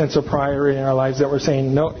type of sense of priority in our lives that we're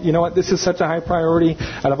saying, no, you know what, this is such a high priority.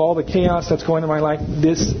 Out of all the chaos that's going in my life,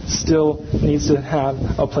 this still needs to have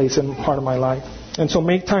a place in part of my life. And so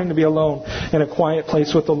make time to be alone in a quiet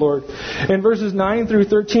place with the Lord. In verses 9 through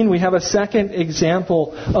 13, we have a second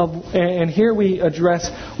example and here we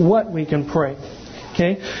address what we can pray.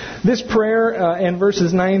 Okay, this prayer in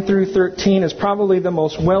verses 9 through 13 is probably the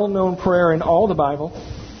most well-known prayer in all the Bible.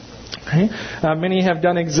 Okay? Many have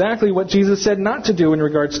done exactly what Jesus said not to do in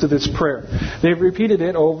regards to this prayer. They've repeated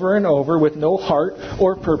it over and over with no heart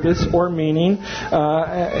or purpose or meaning,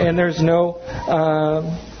 and there's no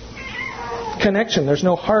connection. There's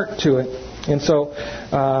no heart to it. And so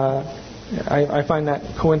I find that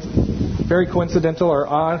very coincidental or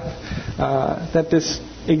odd that this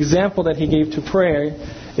example that he gave to prayer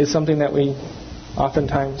is something that we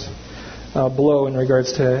oftentimes blow in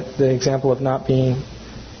regards to the example of not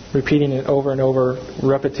repeating it over and over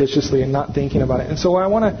repetitiously and not thinking about it. And so I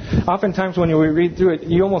want to, oftentimes when we read through it,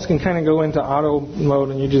 you almost can kind of go into auto mode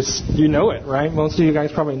and you know it, right? Most of you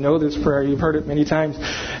guys probably know this prayer. You've heard it many times.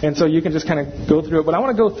 And so you can just kind of go through it. But I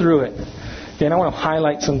want to go through it. And I want to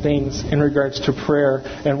highlight some things in regards to prayer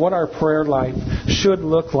and what our prayer life should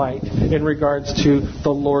look like in regards to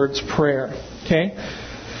the Lord's Prayer. Okay?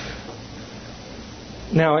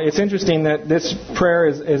 Now, it's interesting that this prayer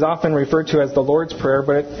is often referred to as the Lord's Prayer,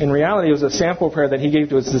 but in reality it was a sample prayer that he gave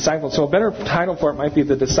to his disciples. So a better title for it might be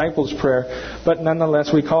the Disciples' Prayer, but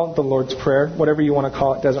nonetheless we call it the Lord's Prayer. Whatever you want to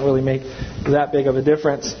call it doesn't really make that big of a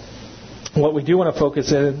difference. What we do want to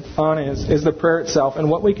focus on is the prayer itself and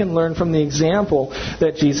what we can learn from the example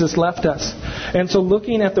that Jesus left us. And so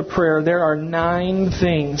looking at the prayer, there are 9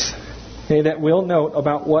 things that we'll note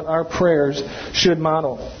about what our prayers should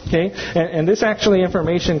model. Okay, and this actually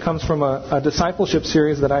information comes from a discipleship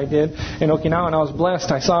series that I did in Okinawa, and I was blessed.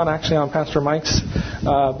 I saw it actually on Pastor Mike's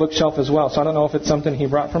bookshelf as well. So I don't know if it's something he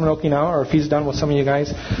brought from Okinawa or if he's done with some of you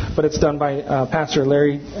guys, but it's done by Pastor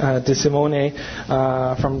Larry DeSimone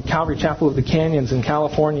from Calvary Chapel of the Canyons in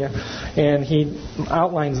California, and he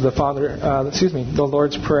outlines the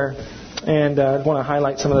Lord's Prayer. And I want to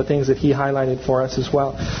highlight some of the things that he highlighted for us as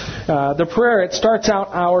well. The prayer, it starts out,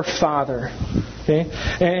 Our Father. Okay?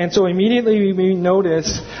 And so immediately we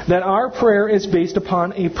notice that our prayer is based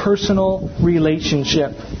upon a personal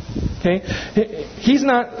relationship. Okay? He's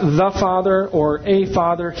not the Father or a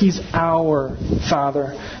Father. He's our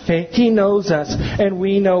Father. Okay? He knows us and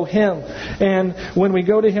we know Him. And when we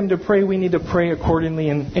go to Him to pray, we need to pray accordingly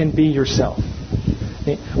and be yourself.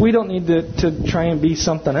 Okay? We don't need to try and be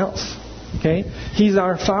something else. Okay? He's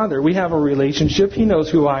our Father. We have a relationship. He knows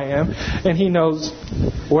who I am, and He knows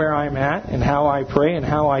where I'm at and how I pray and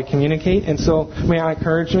how I communicate. And so my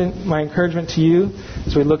encouragement to you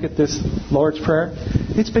as we look at this Lord's Prayer,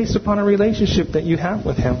 it's based upon a relationship that you have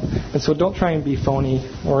with Him. And so don't try and be phony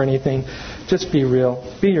or anything. Just be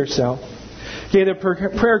real. Be yourself. Okay, the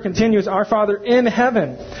prayer continues, Our Father in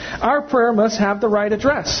heaven. Our prayer must have the right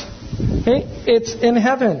address. Okay? It's in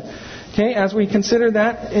heaven. Okay? As we consider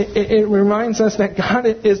that, it reminds us that God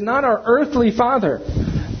is not our earthly Father.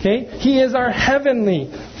 Okay? He is our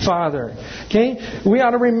heavenly Father. Okay? We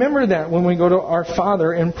ought to remember that when we go to our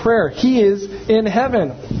Father in prayer. He is in heaven.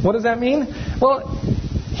 What does that mean? Well,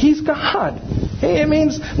 He's God. Okay? It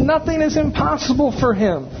means nothing is impossible for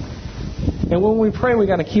Him. And when we pray, we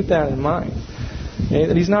got to keep that in mind. Okay?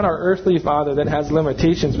 That He's not our earthly Father that has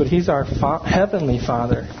limitations, but He's our heavenly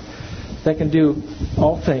Father that can do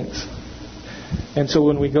all things. And so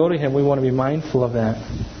when we go to Him, we want to be mindful of that.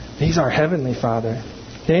 He's our heavenly Father.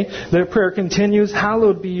 Okay? The prayer continues,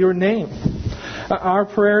 hallowed be your name. Our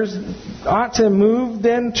prayers ought to move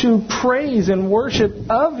then to praise and worship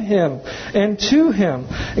of Him and to Him.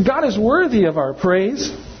 God is worthy of our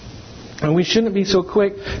praise. And we shouldn't be so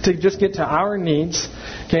quick to just get to our needs,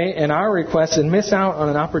 okay, and our requests and miss out on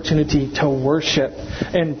an opportunity to worship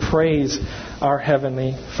and praise our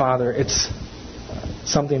Heavenly Father. It's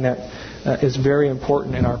something that is very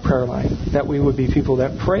important in our prayer life, that we would be people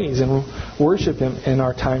that praise and worship Him in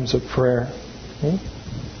our times of prayer. Okay?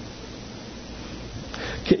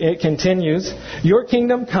 It continues, your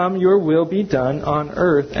kingdom come, your will be done on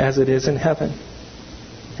earth as it is in heaven.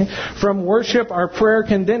 Okay? From worship, our prayer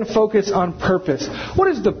can then focus on purpose. What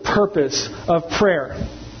is the purpose of prayer?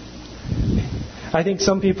 I think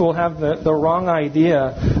some people have the wrong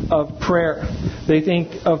idea of prayer. They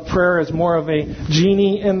think of prayer as more of a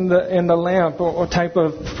genie in the lamp or type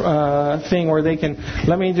of thing where they can,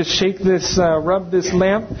 let me just shake this, rub this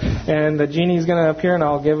lamp, and the genie's going to appear, and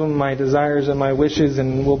I'll give him my desires and my wishes,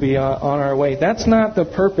 and we'll be on our way. That's not the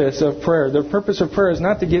purpose of prayer. The purpose of prayer is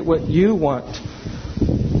not to get what you want.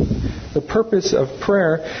 The purpose of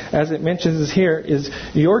prayer, as it mentions here, is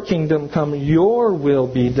your kingdom come, your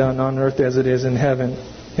will be done on earth as it is in heaven.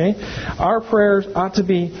 Okay? Our prayers ought to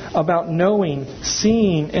be about knowing,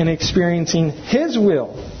 seeing, and experiencing His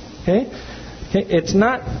will. Okay? It's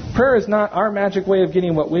not, prayer is not our magic way of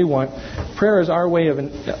getting what we want. Prayer is our way of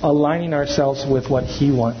aligning ourselves with what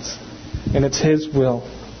He wants. And it's His will.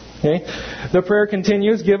 Okay? The prayer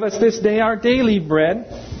continues, give us this day our daily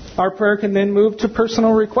bread. Our prayer can then move to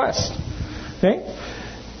personal requests. Okay?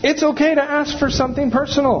 It's okay to ask for something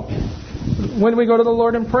personal when we go to the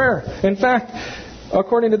Lord in prayer. In fact,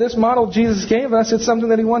 according to this model Jesus gave us, it's something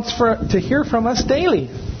that He wants to hear from us daily.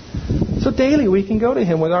 So daily we can go to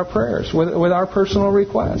Him with our prayers, with our personal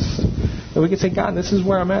requests. And we can say, God, this is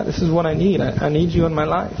where I'm at. This is what I need. I need You in my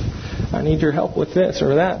life. I need Your help with this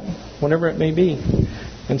or that, whatever it may be.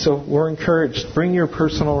 And so we're encouraged. Bring your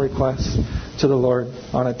personal requests to the Lord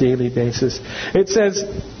on a daily basis. It says,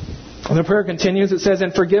 the prayer continues, it says,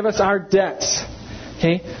 and forgive us our debts.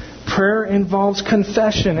 Okay? Prayer involves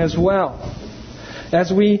confession as well.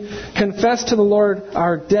 As we confess to the Lord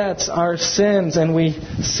our debts, our sins, and we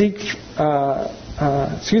seek, I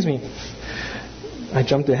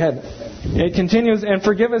jumped ahead. It continues, and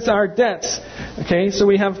forgive us our debts. Okay, so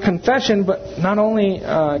we have confession, but not only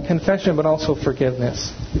confession, but also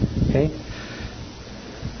forgiveness. Okay?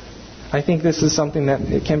 I think this is something that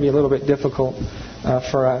it can be a little bit difficult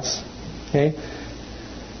for us. Okay?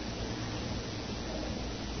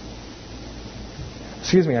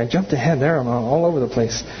 I jumped ahead there. I'm all over the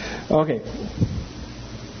place. Okay.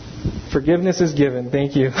 Forgiveness is given.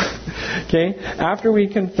 Thank you. Okay? After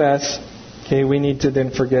we confess, okay, we need to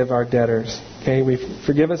then forgive our debtors. Okay? We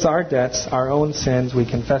forgive us our debts, our own sins. We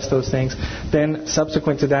confess those things. Then,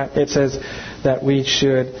 subsequent to that, it says that we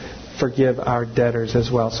should forgive our debtors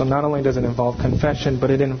as well. So not only does it involve confession, but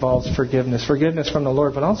it involves forgiveness. Forgiveness from the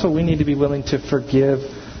Lord, but also we need to be willing to forgive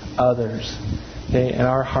others. Okay, in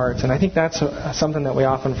our hearts. And I think that's something that we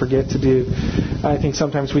often forget to do. I think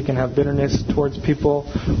sometimes we can have bitterness towards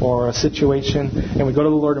people or a situation, and we go to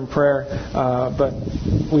the Lord in prayer, but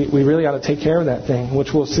we really ought to take care of that thing,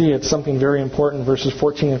 which we'll see. It's something very important. Verses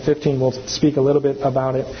 14 and 15, we'll speak a little bit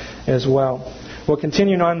about it as well. Well,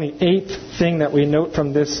 continuing on, the eighth thing that we note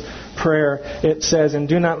from this prayer, it says, and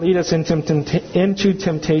do not lead us into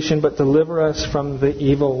temptation, but deliver us from the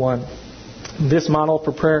evil one. This model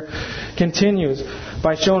for prayer continues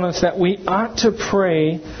by showing us that we ought to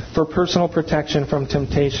pray for personal protection from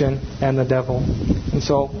temptation and the devil. And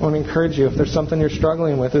so I want to encourage you, if there's something you're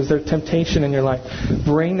struggling with, is there temptation in your life,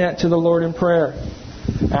 bring that to the Lord in prayer.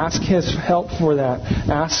 Ask His help for that.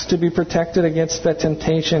 Ask to be protected against that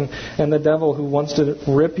temptation and the devil who wants to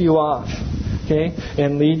rip you off, okay,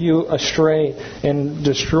 and lead you astray and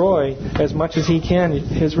destroy as much as he can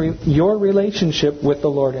your relationship with the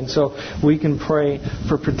Lord. And so we can pray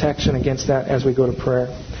for protection against that as we go to prayer.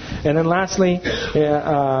 And then lastly,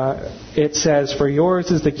 it says, for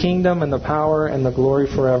yours is the kingdom and the power and the glory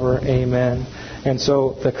forever. Amen. And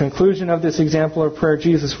so the conclusion of this example of prayer,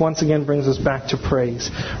 Jesus once again brings us back to praise,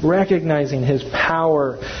 recognizing His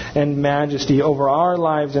power and majesty over our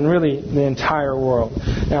lives and really the entire world.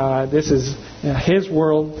 This is His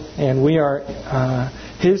world, and we are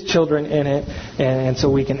His children in it. And so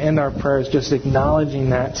we can end our prayers just acknowledging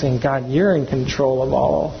that, saying, God, You're in control of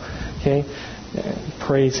all. Okay?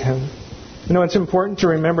 Praise Him. You know, it's important to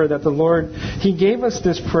remember that the Lord, He gave us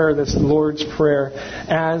this prayer, this Lord's Prayer,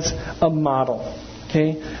 as a model.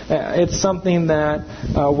 Okay? It's something that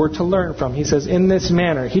we're to learn from. He says, in this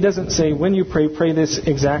manner. He doesn't say, when you pray, pray this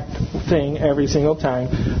exact thing every single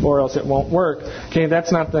time, or else it won't work. Okay?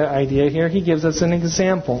 That's not the idea here. He gives us an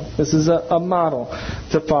example. This is a model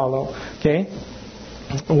to follow. Okay?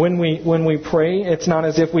 When we pray, it's not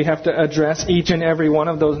as if we have to address each and every one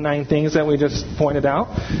of those 9 things that we just pointed out.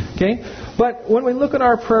 Okay? But when we look at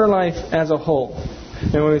our prayer life as a whole,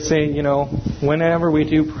 and when we say, you know, whenever we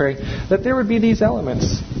do pray, that there would be these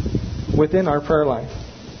elements within our prayer life.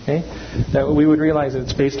 Okay? That we would realize that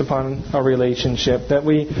it's based upon a relationship. That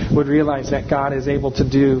we would realize that God is able to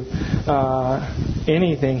do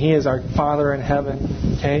anything. He is our Father in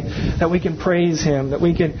heaven. Okay? That we can praise Him. That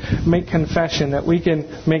we can make confession. That we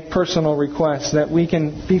can make personal requests. That we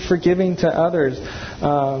can be forgiving to others.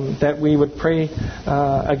 That we would pray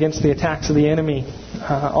against the attacks of the enemy.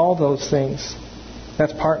 All those things.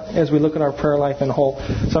 That's part, as we look at our prayer life in whole.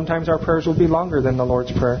 Sometimes our prayers will be longer than the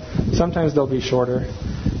Lord's Prayer. Sometimes they'll be shorter.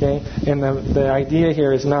 Okay? And the idea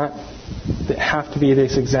here is not that have to be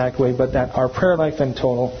this exact way, but that our prayer life in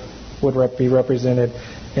total would be represented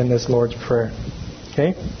in this Lord's Prayer.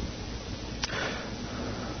 Okay?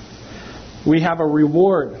 We have a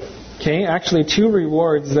reward. Okay? Actually, 2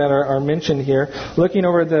 rewards that are mentioned here. Looking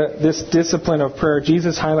over this discipline of prayer,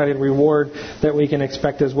 Jesus highlighted reward that we can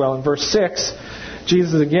expect as well. In verse 6,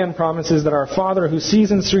 Jesus again promises that our Father who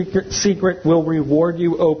sees in secret will reward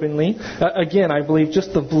you openly. Again, I believe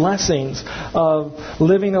just the blessings of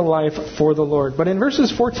living a life for the Lord. But in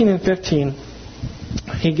verses 14 and 15,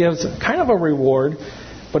 He gives kind of a reward,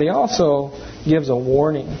 but He also gives a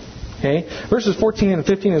warning. Okay? Verses 14 and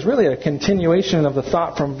 15 is really a continuation of the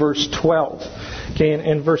thought from verse 12. Okay?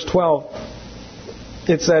 In verse 12,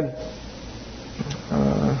 it said,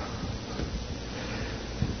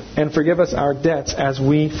 and forgive us our debts as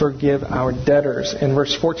we forgive our debtors. In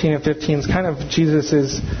verse 14 and 15 is kind of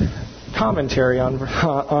Jesus' commentary on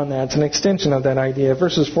that. It's an extension of that idea.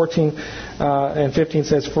 Verses 14 and 15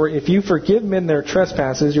 says, for if you forgive men their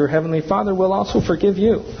trespasses, your heavenly Father will also forgive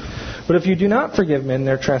you. But if you do not forgive men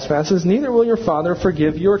their trespasses, neither will your Father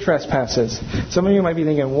forgive your trespasses. Some of you might be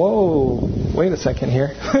thinking, whoa, wait a second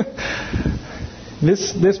here.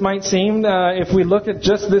 This might seem, if we look at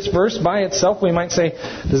just this verse by itself, we might say,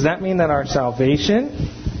 does that mean that our salvation,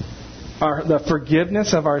 the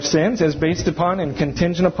forgiveness of our sins is based upon and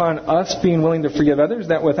contingent upon us being willing to forgive others?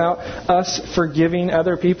 That without us forgiving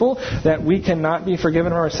other people, that we cannot be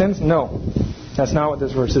forgiven of our sins? No. That's not what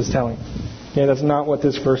this verse is telling. Okay, that's not what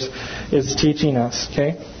this verse is teaching us.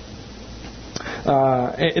 Okay?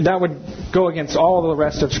 That would go against all the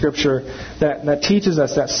rest of Scripture that teaches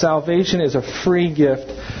us that salvation is a free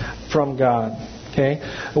gift from God. Okay?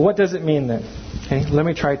 What does it mean then? Okay? Let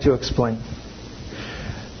me try to explain.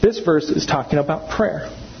 This verse is talking about prayer.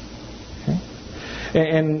 Okay?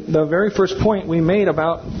 And the very first point we made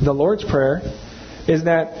about the Lord's Prayer is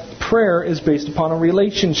that prayer is based upon a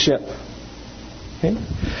relationship. Okay?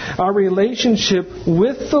 Our relationship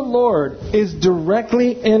with the Lord is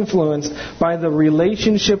directly influenced by the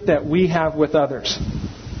relationship that we have with others.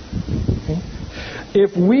 Okay?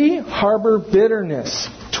 If we harbor bitterness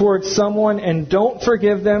towards someone and don't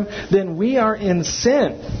forgive them, then we are in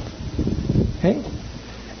sin. Okay?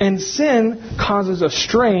 And sin causes a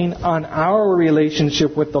strain on our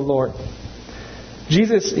relationship with the Lord.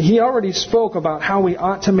 Jesus, He already spoke about how we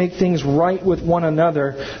ought to make things right with one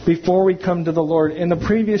another before we come to the Lord in the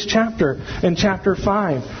previous chapter, in chapter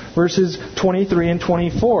 5, verses 23 and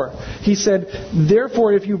 24. He said,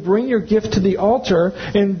 therefore, if you bring your gift to the altar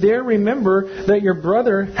and there remember that your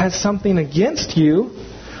brother has something against you,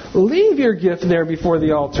 leave your gift there before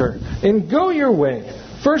the altar and go your way.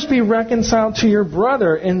 First be reconciled to your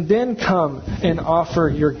brother and then come and offer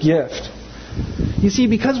your gift. You see,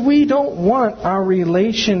 because we don't want our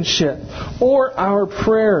relationship or our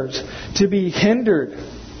prayers to be hindered,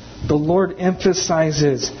 the Lord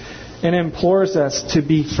emphasizes and implores us to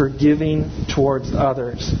be forgiving towards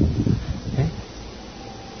others. Okay?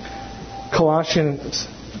 Colossians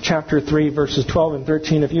chapter 3, verses 12 and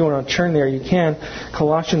 13. If you want to turn there, you can.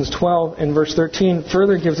 Colossians 12 and verse 13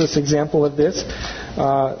 further gives us example of this.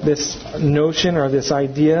 This notion or this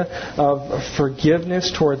idea of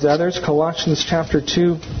forgiveness towards others. Colossians chapter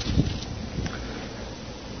 2,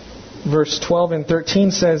 verse 12 and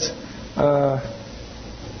 13 says,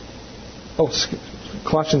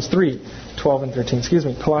 Colossians 3, 12 and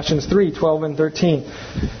 13. Colossians 3, 12 and 13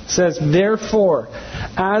 says, "Therefore,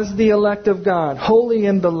 as the elect of God, holy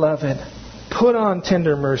and beloved, put on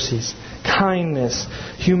tender mercies, kindness,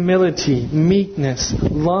 humility, meekness,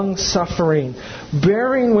 long-suffering,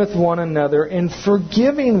 bearing with one another and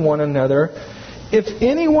forgiving one another. If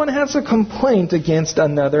anyone has a complaint against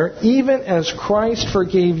another, even as Christ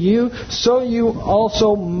forgave you, so you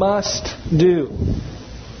also must do."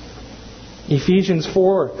 Ephesians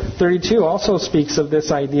 4:32 also speaks of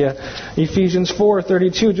this idea. Ephesians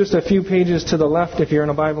 4:32, just a few pages to the left. If you're in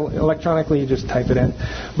a Bible electronically, you just type it in.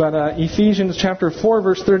 But Ephesians chapter 4,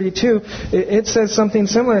 verse 32, it says something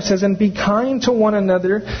similar. It says, "And be kind to one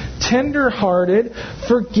another, tender-hearted,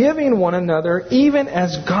 forgiving one another, even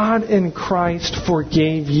as God in Christ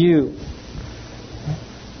forgave you."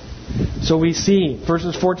 So we see,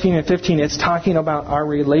 verses 14 and 15, it's talking about our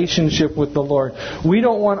relationship with the Lord. We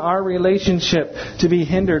don't want our relationship to be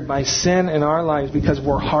hindered by sin in our lives because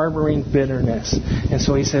we're harboring bitterness. And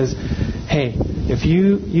so he says, hey, if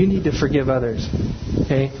you need to forgive others,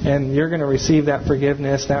 okay, and you're going to receive that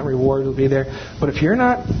forgiveness, that reward will be there. But if you're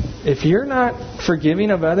not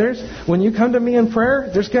forgiving of others, when you come to me in prayer,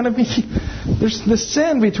 there's the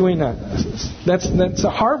sin between us. That's a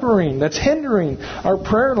harboring, that's hindering our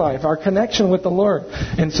prayer life, our connection with the Lord.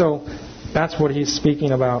 And so that's what he's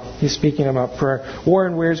speaking about. He's speaking about prayer.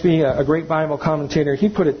 Warren Wiersbe, a great Bible commentator, he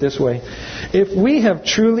put it this way: if we have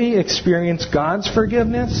truly experienced God's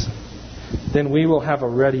forgiveness, then we will have a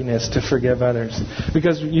readiness to forgive others.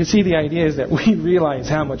 Because you see, the idea is that we realize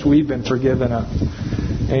how much we've been forgiven of.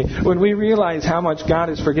 Okay? When we realize how much God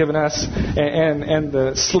has forgiven us and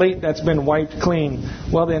the slate that's been wiped clean,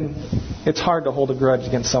 well then, it's hard to hold a grudge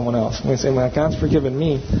against someone else. We say, well, God's forgiven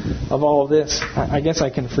me of all of this. I guess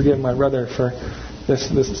I can forgive my brother for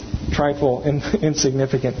this trifle,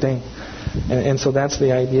 insignificant thing. And so that's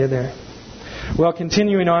the idea there. Well,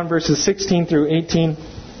 continuing on, verses 16 through 18,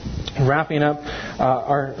 wrapping up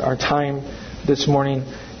our time this morning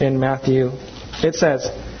in Matthew. It says,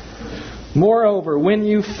 "Moreover, when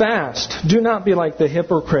you fast, do not be like the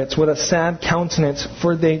hypocrites with a sad countenance,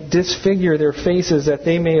 for they disfigure their faces that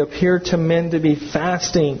they may appear to men to be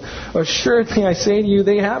fasting. Assuredly, I say to you,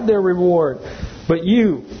 they have their reward. But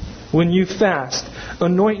you, when you fast,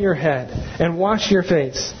 anoint your head and wash your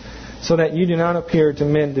face, so that you do not appear to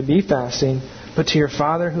men to be fasting, but to your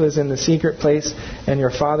Father who is in the secret place, and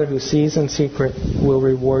your Father who sees in secret will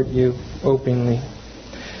reward you openly."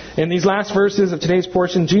 In these last verses of today's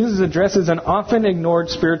portion, Jesus addresses an often ignored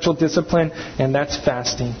spiritual discipline, and that's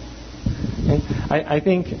fasting. Okay? I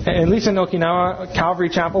think, at least in Okinawa, Calvary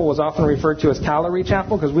Chapel was often referred to as Calorie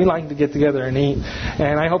Chapel because we like to get together and eat.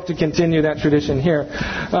 And I hope to continue that tradition here.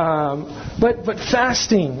 But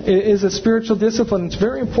fasting is a spiritual discipline. It's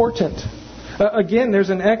very important. Again,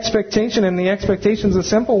 there's an expectation, and the expectation is a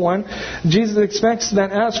simple one. Jesus expects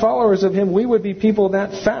that as followers of Him, we would be people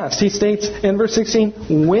that fast. He states in verse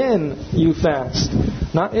 16, when you fast,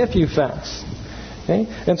 not if you fast. Okay?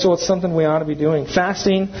 And so it's something we ought to be doing.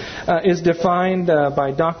 Fasting is defined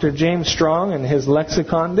by Dr. James Strong in his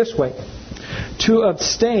lexicon this way: to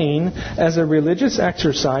abstain as a religious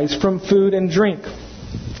exercise from food and drink,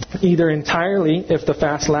 either entirely if the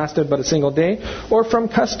fast lasted but a single day, or from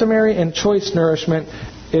customary and choice nourishment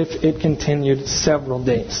if it continued several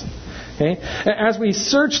days. Okay? As we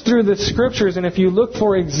search through the Scriptures, and if you look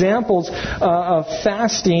for examples of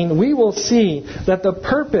fasting, we will see that the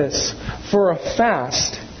purpose for a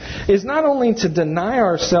fast is not only to deny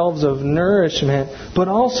ourselves of nourishment, but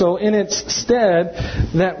also in its stead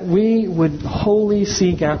that we would wholly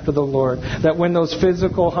seek after the Lord. That when those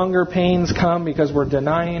physical hunger pains come because we're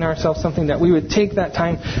denying ourselves something, that we would take that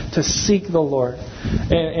time to seek the Lord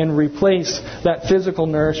and replace that physical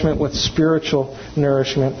nourishment with spiritual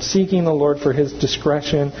nourishment, seeking the Lord for His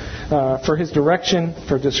discretion, for His direction,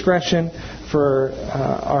 for discretion, for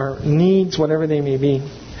our needs, whatever they may be.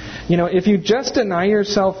 You know, if you just deny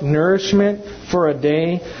yourself nourishment for a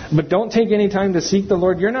day, but don't take any time to seek the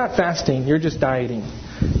Lord, you're not fasting, you're just dieting.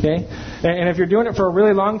 Okay? And if you're doing it for a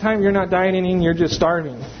really long time, you're not dieting, you're just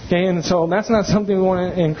starving. Okay? And so that's not something we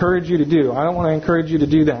want to encourage you to do. I don't want to encourage you to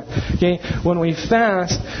do that. Okay? When we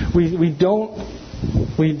fast,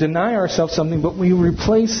 we deny ourselves something, but we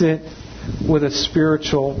replace it with a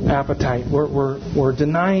spiritual appetite. We're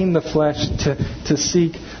denying the flesh to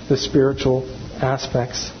seek the spiritual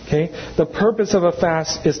aspects. Okay? The purpose of a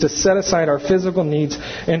fast is to set aside our physical needs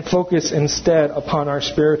and focus instead upon our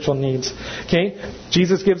spiritual needs. Okay?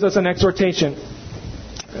 Jesus gives us an exhortation.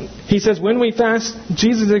 He says, when we fast,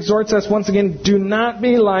 Jesus exhorts us once again, do not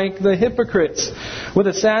be like the hypocrites with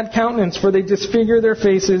a sad countenance, for they disfigure their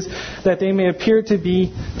faces that they may appear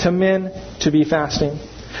to men to be fasting.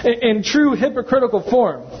 In true hypocritical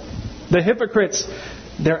form, the hypocrites,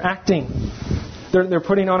 they're acting. They're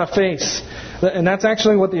putting on a face. And that's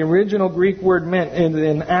actually what the original Greek word meant.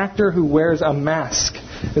 An actor who wears a mask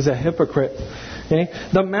is a hypocrite. Okay?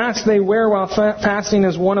 The mask they wear while fasting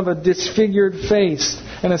is one of a disfigured face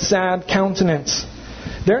and a sad countenance.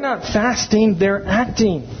 They're not fasting, they're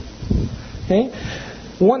acting. Okay?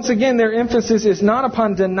 Once again, their emphasis is not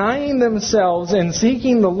upon denying themselves and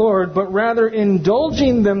seeking the Lord, but rather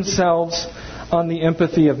indulging themselves on the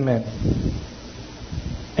empathy of men.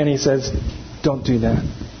 And he says, don't do that.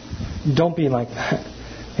 Don't be like that.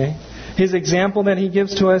 Okay? His example that he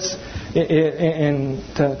gives to us and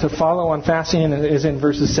to follow on fasting is in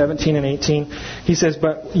verses 17 and 18. He says,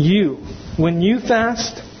 but you, when you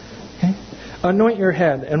fast, okay, anoint your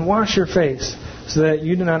head and wash your face, so that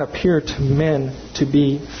you do not appear to men to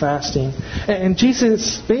be fasting. And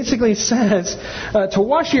Jesus basically says to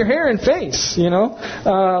wash your hair and face,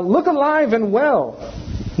 look alive and well.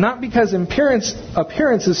 Not because appearance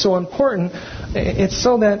is so important, it's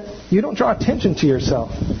so that you don't draw attention to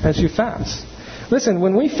yourself as you fast. Listen,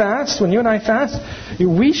 when we fast, when you and I fast,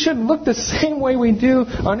 we should look the same way we do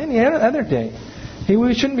on any other day.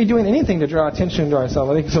 We shouldn't be doing anything to draw attention to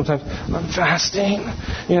ourselves. I think sometimes, I'm fasting,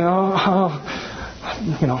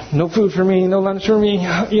 no food for me, no lunch for me.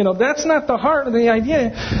 That's not the heart of the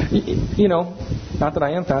idea. Not that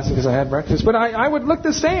I am fasting because I had breakfast, but I would look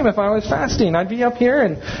the same if I was fasting. I'd be up here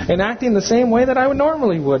and acting the same way that I would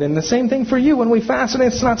normally would. And the same thing for you. When we fast,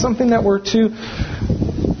 it's not something that we're to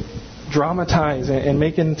dramatize and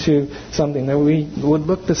make into something that we would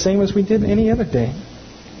look the same as we did any other day.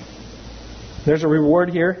 There's a reward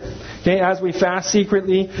here. Okay, as we fast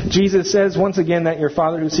secretly, Jesus says once again that your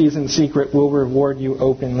Father who sees in secret will reward you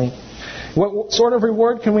openly. What sort of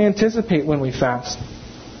reward can we anticipate when we fast?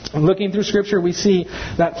 Looking through Scripture, we see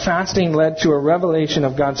that fasting led to a revelation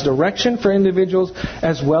of God's direction for individuals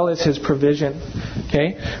as well as His provision.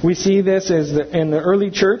 Okay, we see this in the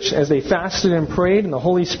early church as they fasted and prayed, and the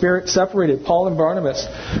Holy Spirit separated Paul and Barnabas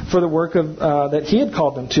for the work of that He had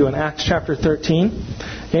called them to in Acts chapter 13.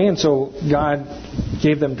 Okay, and so God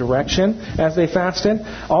gave them direction as they fasted.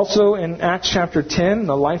 Also in Acts chapter 10,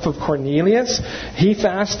 the life of Cornelius, he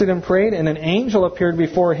fasted and prayed, and an angel appeared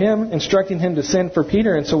before him, instructing him to send for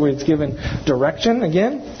Peter, and so he was given direction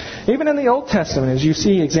again. Even in the Old Testament, as you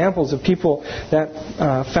see examples of people that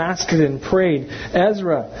fasted and prayed.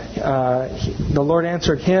 Ezra, the Lord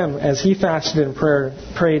answered him as he fasted and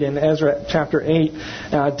prayed in Ezra chapter 8.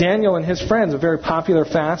 Daniel and his friends, a very popular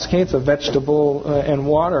fast. Okay, it's a vegetable and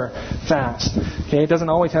water fast. Okay, it doesn't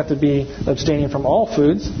always have to be abstaining from all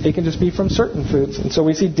foods. It can just be from certain foods. And so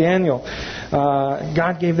we see Daniel.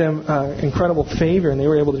 God gave them incredible favor, and they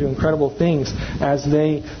were able to do incredible things as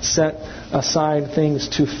they set aside things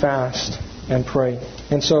to fast and pray.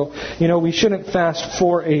 And so, we shouldn't fast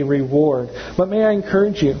for a reward. But may I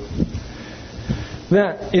encourage you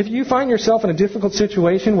that if you find yourself in a difficult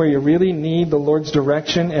situation where you really need the Lord's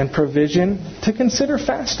direction and provision, to consider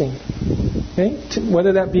fasting. Okay?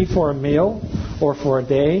 Whether that be for a meal or for a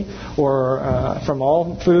day or from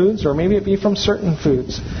all foods, or maybe it be from certain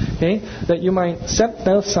foods. Okay? That you might set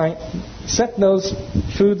those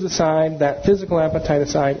foods aside, that physical appetite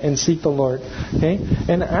aside, and seek the Lord. Okay?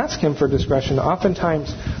 And ask Him for discretion.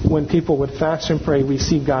 Oftentimes when people would fast and pray, we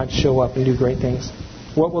see God show up and do great things.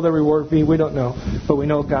 What will the reward be? We don't know. But we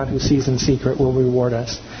know God who sees in secret will reward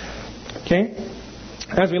us. Okay?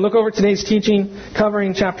 As we look over today's teaching,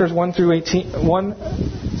 covering verses 1 through 18,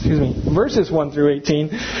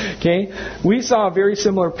 okay, we saw a very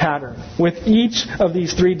similar pattern with each of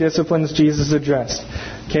these three disciplines Jesus addressed.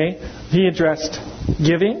 Okay? He addressed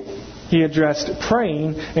giving, He addressed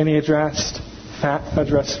praying, and He addressed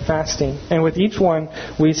fasting. And with each one,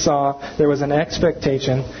 we saw there was an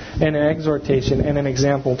expectation, an exhortation, and an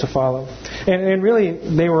example to follow. And really,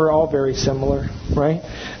 they were all very similar, right?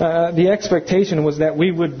 The expectation was that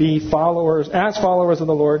we would be followers of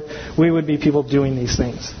the Lord, we would be people doing these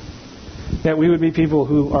things. That we would be people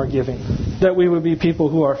who are giving. That we would be people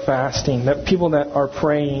who are fasting. That people that are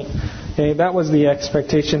praying. Okay, that was the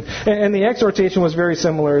expectation. And the exhortation was very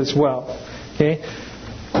similar as well. Okay?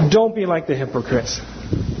 Don't be like the hypocrites.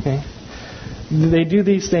 Okay? They do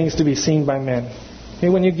these things to be seen by men. Okay?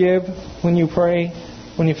 When you give, when you pray,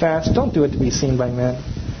 when you fast, don't do it to be seen by men.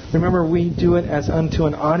 Remember, we do it as unto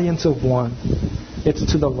an audience of one.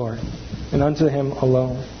 It's to the Lord and unto Him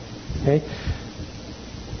alone. Okay?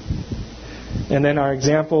 And then our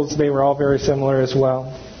examples, they were all very similar as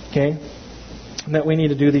well. Okay? That we need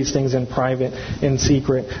to do these things in private, in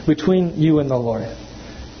secret, between you and the Lord.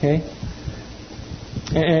 Okay?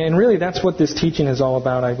 And really, that's what this teaching is all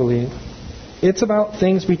about, I believe. It's about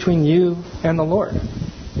things between you and the Lord.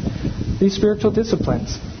 These spiritual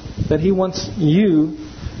disciplines that He wants you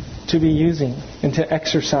to be using and to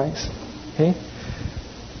exercise. Okay?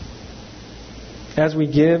 As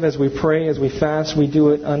we give, as we pray, as we fast, we do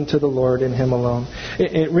it unto the Lord and Him alone.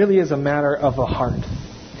 It really is a matter of a heart.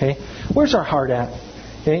 Okay? Where's our heart at?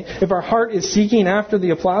 Okay? If our heart is seeking after the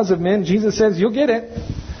applause of men, Jesus says, you'll get it.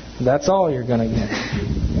 That's all you're going to get.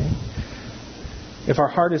 Okay? If our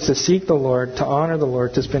heart is to seek the Lord, to honor the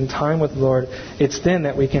Lord, to spend time with the Lord, it's then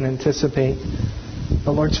that we can anticipate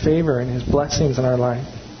the Lord's favor and His blessings in our life.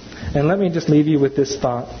 And let me just leave you with this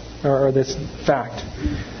thought, or this fact.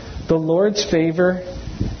 The Lord's favor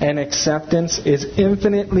and acceptance is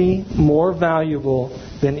infinitely more valuable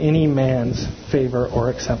than any man's favor or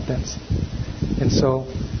acceptance. And so,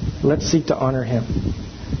 let's seek to honor Him.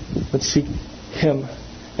 Let's seek Him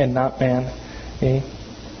and not man. Okay?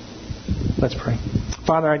 Let's pray.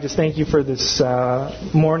 Father, I just thank You for this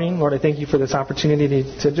morning. Lord, I thank You for this opportunity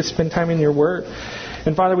to just spend time in Your Word.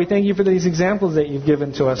 And Father, we thank You for these examples that You've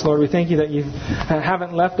given to us. Lord, we thank You that You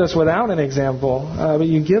haven't left us without an example, but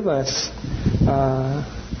You give us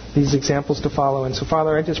these examples to follow. And so,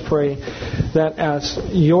 Father, I just pray that as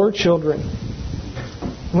Your children,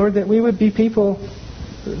 Lord, that we would be people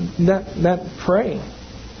that pray.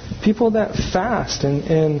 People that fast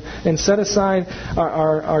and set aside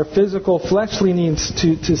our physical, fleshly needs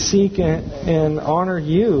to seek and honor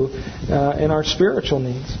You in our spiritual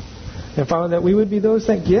needs. And Father, that we would be those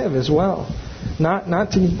that give as well.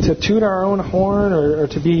 Not to toot our own horn or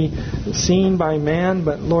to be seen by man,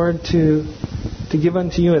 but Lord, to give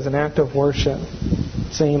unto You as an act of worship.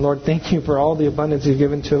 Saying, Lord, thank You for all the abundance You've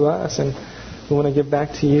given to us, and we want to give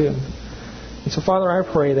back to You. And so, Father, I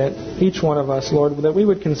pray that each one of us, Lord, that we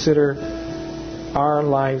would consider our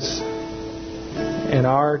lives and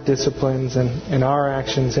our disciplines and our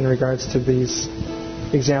actions in regards to these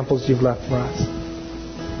examples You've left for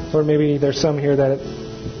us. Lord, maybe there's some here that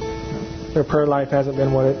their prayer life hasn't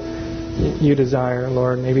been what You desire,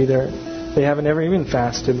 Lord. Maybe they haven't ever even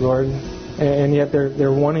fasted, Lord, and yet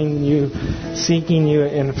they're wanting You, seeking You,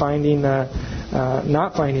 and finding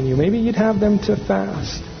not finding You. Maybe You'd have them to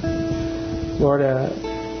fast. Lord,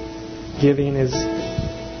 giving is,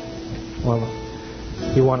 well,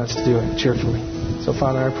 You want us to do it cheerfully. So,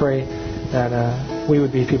 Father, I pray that we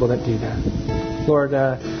would be people that do that. Lord,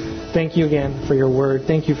 thank You again for Your Word.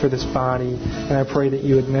 Thank You for this body. And I pray that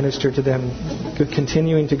You would minister to them,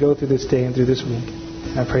 continuing to go through this day and through this week.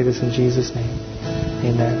 I pray this in Jesus' name.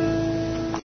 Amen.